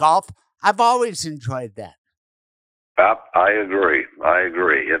about golf? I've always enjoyed that. I agree.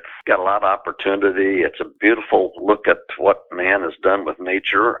 It's got a lot of opportunity. It's a beautiful look at what man has done with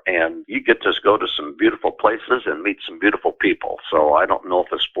nature, and you get to go to some beautiful places and meet some beautiful people. So I don't know of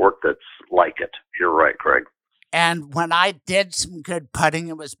a sport that's like it. You're right, Craig. And when I did some good putting,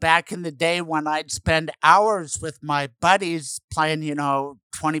 it was back in the day when I'd spend hours with my buddies playing,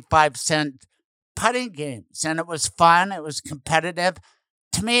 25-cent putting games. And it was fun. It was competitive.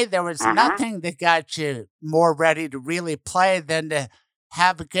 To me, there was nothing that got you more ready to really play than to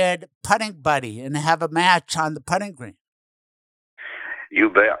have a good putting buddy and have a match on the putting green. You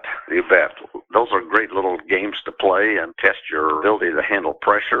bet. Those are great little games to play and test your ability to handle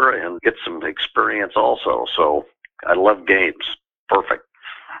pressure and get some experience also. So I love games. Perfect.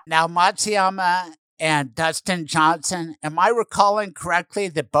 Now, Matsuyama and Dustin Johnson, am I recalling correctly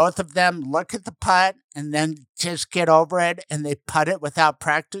that both of them look at the putt and then just get over it and they putt it without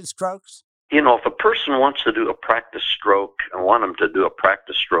practice strokes? If a person wants to do a practice stroke, I want them to do a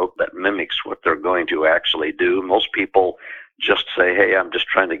practice stroke that mimics what they're going to actually do. Most people just say, hey, I'm just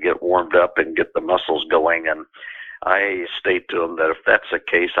trying to get warmed up and get the muscles going. And I state to them that if that's the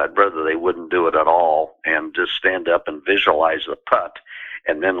case, I'd rather they wouldn't do it at all and just stand up and visualize the putt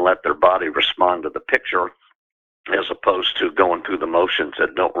and then let their body respond to the picture as opposed to going through the motions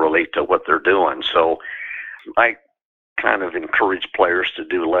that don't relate to what they're doing. So I kind of encourage players to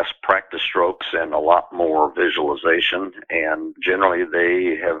do less practice strokes and a lot more visualization, and generally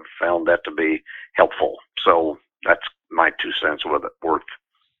they have found that to be helpful. So that's my 2 cents worth.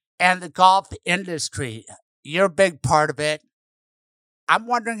 And the golf industry, you're a big part of it. I'm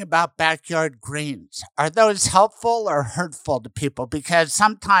wondering about backyard greens. Are those helpful or hurtful to people? Because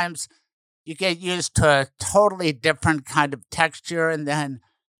sometimes you get used to a totally different kind of texture and then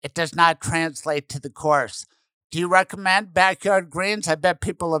it does not translate to the course. Do you recommend backyard greens? I bet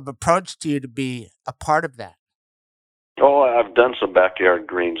people have approached you to be a part of that. Oh, I've done some backyard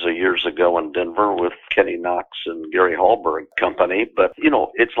greens years ago in Denver with Kenny Knox and Gary Hallberg company. But,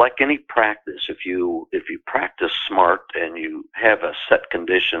 it's like any practice. If you practice smart and you have a set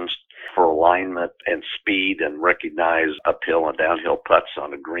conditions for alignment and speed and recognize uphill and downhill putts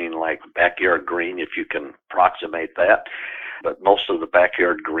on a green like backyard green, if you can approximate that. But most of the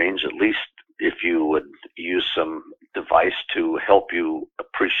backyard greens, at least if you would use some device to help you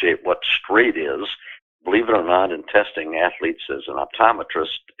appreciate what straight is. Believe it or not, in testing athletes as an optometrist,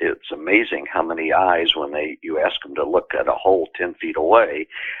 it's amazing how many eyes, when you ask them to look at a hole 10 feet away,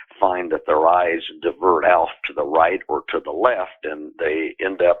 find that their eyes divert out to the right or to the left, and they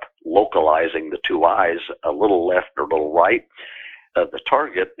end up localizing the two eyes a little left or a little right of the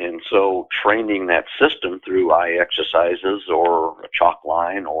target. And so training that system through eye exercises or a chalk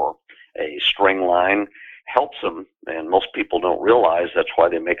line or a string line helps them, and most people don't realize that's why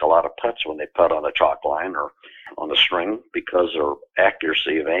they make a lot of putts when they putt on a chalk line or on a string, because their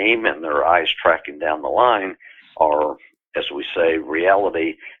accuracy of aim and their eyes tracking down the line are, as we say,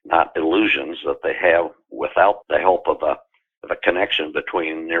 reality, not illusions that they have without the help of a connection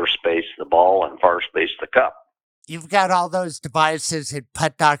between near space, the ball, and far space, the cup. You've got all those devices at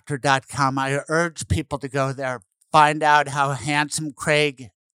puttdoctor.com. I urge people to go there, find out how handsome Craig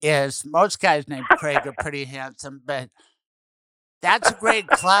is. Most guys named Craig are pretty handsome, but that's a great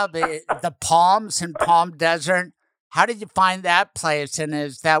club. The Palms in Palm Desert. How did you find that place, and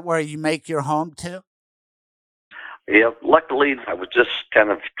is that where you make your home to? Yeah, luckily I was just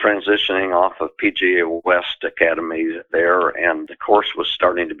kind of transitioning off of PGA West Academy there, and the course was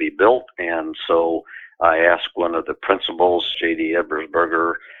starting to be built, and so I asked one of the principals, J.D.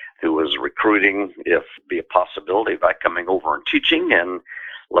 Ebersberger, who was recruiting, if it'd be a possibility by coming over and teaching, and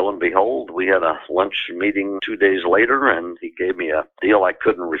lo and behold, we had a lunch meeting 2 days later, and he gave me a deal I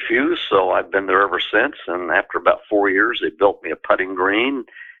couldn't refuse, so I've been there ever since. And after about 4 years, they built me a putting green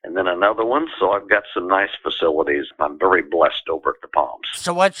and then another one, so I've got some nice facilities. I'm very blessed over at the Palms.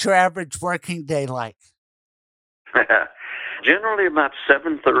 So what's your average working day like? Generally about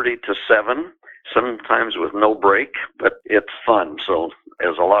 7:30 to 7, sometimes with no break, but it's fun. So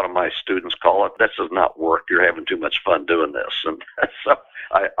as a lot of my students call it, this is not work. You're having too much fun doing this. And so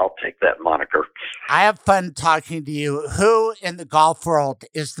I'll take that moniker. I have fun talking to you. Who in the golf world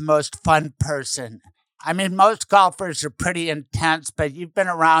is the most fun person? I mean, most golfers are pretty intense, but you've been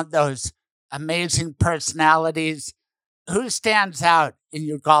around those amazing personalities. who stands out in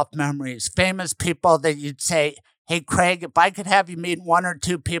your golf memories? Famous people that you'd say, hey, Craig, if I could have you meet one or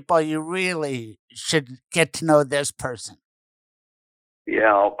two people, you really should get to know this person.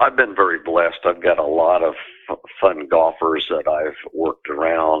 Yeah, I've been very blessed. I've got a lot of fun golfers that I've worked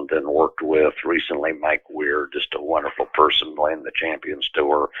around and worked with. Recently, Mike Weir, just a wonderful person playing the Champions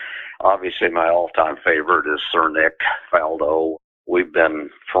Tour. Obviously, my all-time favorite is Sir Nick Faldo. We've been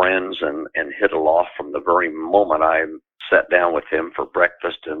friends and hit it off from the very moment I sat down with him for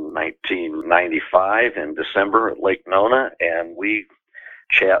breakfast in 1995 in December at Lake Nona, and we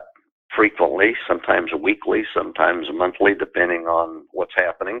chat frequently, sometimes weekly, sometimes monthly, depending on what's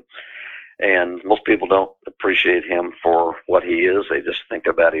happening. And most people don't appreciate him for what he is. They just think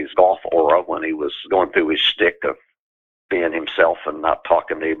about his golf aura when he was going through his shtick of being himself and not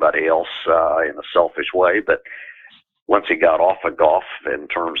talking to anybody else in a selfish way. But once he got off of golf in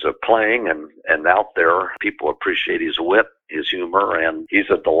terms of playing and out there, people appreciate his wit, his humor, and he's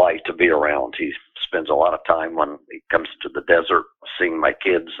a delight to be around. He spends a lot of time when he comes to the desert seeing my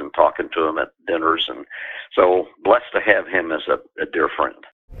kids and talking to them at dinners. And so blessed to have him as a dear friend.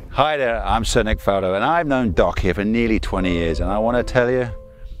 Hi there, I'm Sir Nick Faldo, and I've known Doc here for nearly 20 years, and I want to tell you,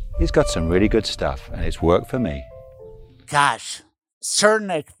 he's got some really good stuff, and it's worked for me. Gosh, Sir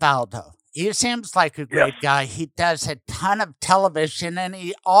Nick Faldo. He seems like a great guy. He does a ton of television, and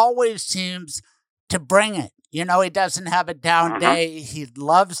he always seems to bring it. You know, he doesn't have a down day. He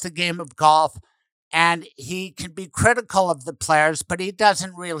loves the game of golf, and he can be critical of the players, but he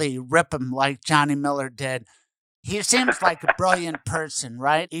doesn't really rip them like Johnny Miller did. He seems like a brilliant person,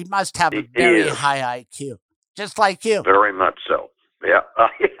 right? He must have a very high IQ, just like you. Very much so. Yeah.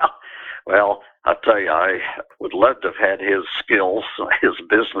 Well, I'll tell you, I would love to have had his skills, his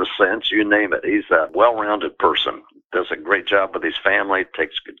business sense, you name it. He's a well-rounded person, does a great job with his family,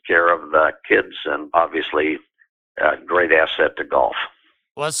 takes good care of the kids, and obviously a great asset to golf.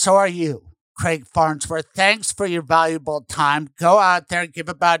 Well, so are you, Craig Farnsworth. Thanks for your valuable time. Go out there, give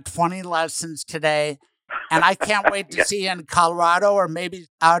about 20 lessons today, and I can't wait to see you in Colorado or maybe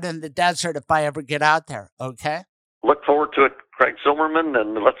out in the desert if I ever get out there, okay? Look forward to it, Craig Silverman,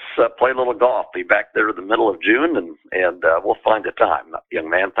 and let's play a little golf. Be back there in the middle of June, and we'll find a time. Young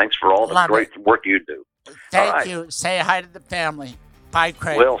man, thanks for all the great work you do. Thank you. Say hi to the family. Bye,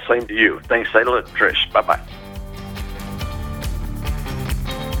 Craig. Well, same to you. Thanks, say to Trish. Bye-bye.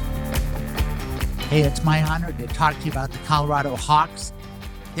 Hey, it's my honor to talk to you about the Colorado Hawks.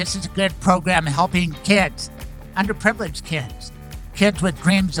 This is a good program helping kids, underprivileged kids, kids with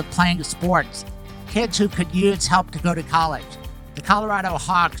dreams of playing sports, kids who could use help to go to college. The Colorado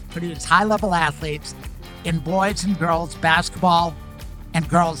Hawks produce high-level athletes in boys and girls basketball and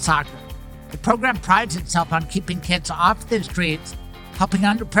girls soccer. The program prides itself on keeping kids off the streets, helping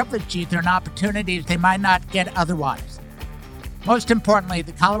underprivileged youth earn opportunities they might not get otherwise. Most importantly,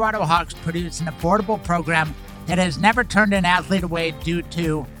 the Colorado Hawks produce an affordable program that has never turned an athlete away due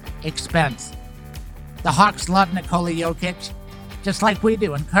to expense. The Hawks love Nikola Jokic, just like we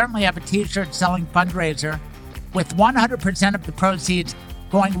do, and currently have a t-shirt selling fundraiser with 100% of the proceeds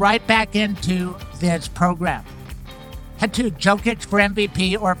going right back into this program. Head to Jokic for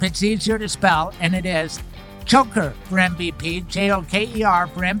MVP, or if it's easier to spell, and it is, Joker for MVP, Joker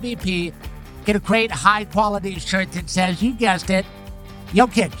for MVP. Get a great high-quality shirt that says, you guessed it,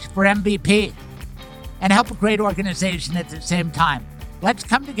 Jokic for MVP, and help a great organization at the same time. Let's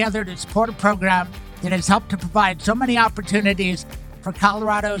come together to support a program that has helped to provide so many opportunities for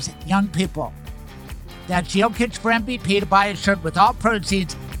Colorado's young people. That's Jokic for MVP to buy a shirt with all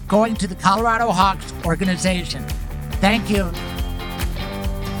proceeds going to the Colorado Hawks organization. Thank you.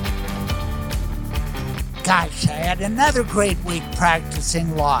 Gosh, I had another great week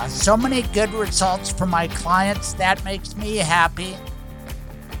practicing law. So many good results for my clients. That makes me happy.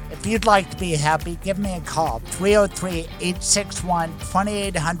 If you'd like to be happy, give me a call.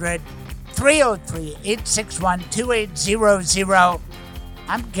 303-861-2800. 303-861-2800.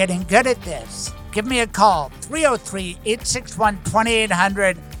 I'm getting good at this. Give me a call.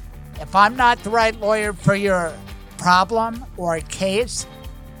 303-861-2800. If I'm not the right lawyer for your problem or case,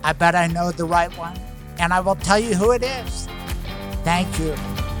 I bet I know the right one, and I will tell you who it is. Thank you.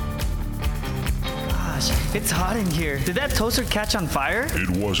 Gosh, it's hot in here. Did that toaster catch on fire? It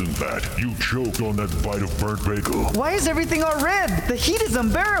wasn't that. You choked on that bite of burnt bagel. Why is everything all red? The heat is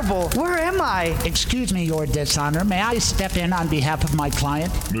unbearable. Where am I? Excuse me, Your Dishonor. May I step in on behalf of my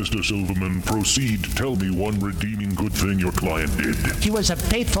client? Mr. Silverman, proceed. Tell me one redeeming good thing your client did. He was a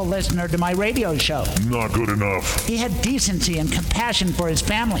faithful listener to my radio show. Not good enough. He had decency and compassion for his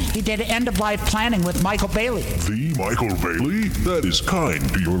family. He did end-of-life planning with Michael Bailey. The Michael Bailey? That is kind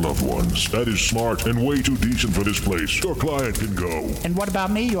to your loved ones. That is smart and way too decent for this place. Your client can go. And what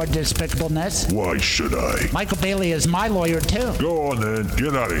about me, your despicableness? Why should I? Michael Bailey is my lawyer, too. Go on then.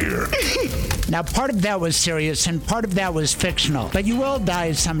 Get out of here. Now, part of that was serious and part of that was fictional. But you will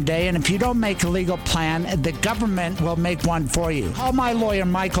die someday, and if you don't make a legal plan, the government will make one for you. Call my lawyer,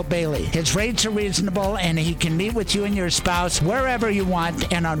 Michael Bailey. His rates are reasonable, and he can meet with you and your spouse wherever you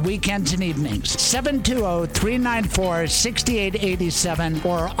want and on weekends and evenings. 720-394-6887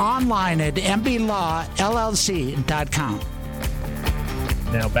 or online at mblawllc.com.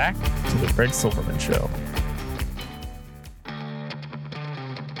 Now back to the Craig Silverman Show.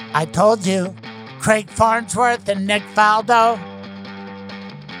 I told you, Craig Farnsworth and Nick Faldo,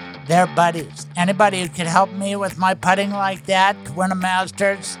 they're buddies. Anybody who could help me with my putting like that to win a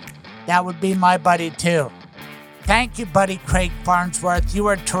Masters, that would be my buddy too. Thank you, buddy Craig Farnsworth. You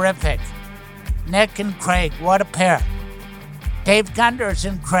were terrific. Nick and Craig, what a pair. Dave Gunders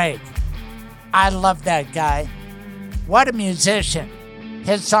and Craig. I love that guy. What a musician.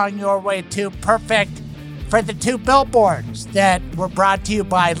 His song Your Way Too, perfect for the 2 billboards that were brought to you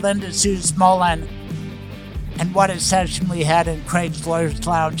by Linda Sue Smolin. And what a session we had in Craig's Lawyers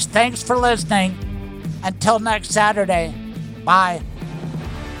Lounge. Thanks for listening. Until next Saturday, bye.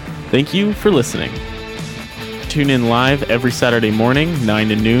 Thank you for listening. Tune in live every Saturday morning, 9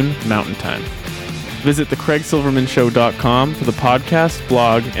 to noon, Mountain Time. Visit thecraigsilvermanshow.com for the podcast,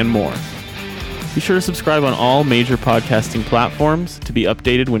 blog, and more. Be sure to subscribe on all major podcasting platforms to be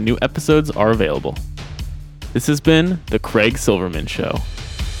updated when new episodes are available. This has been The Craig Silverman Show.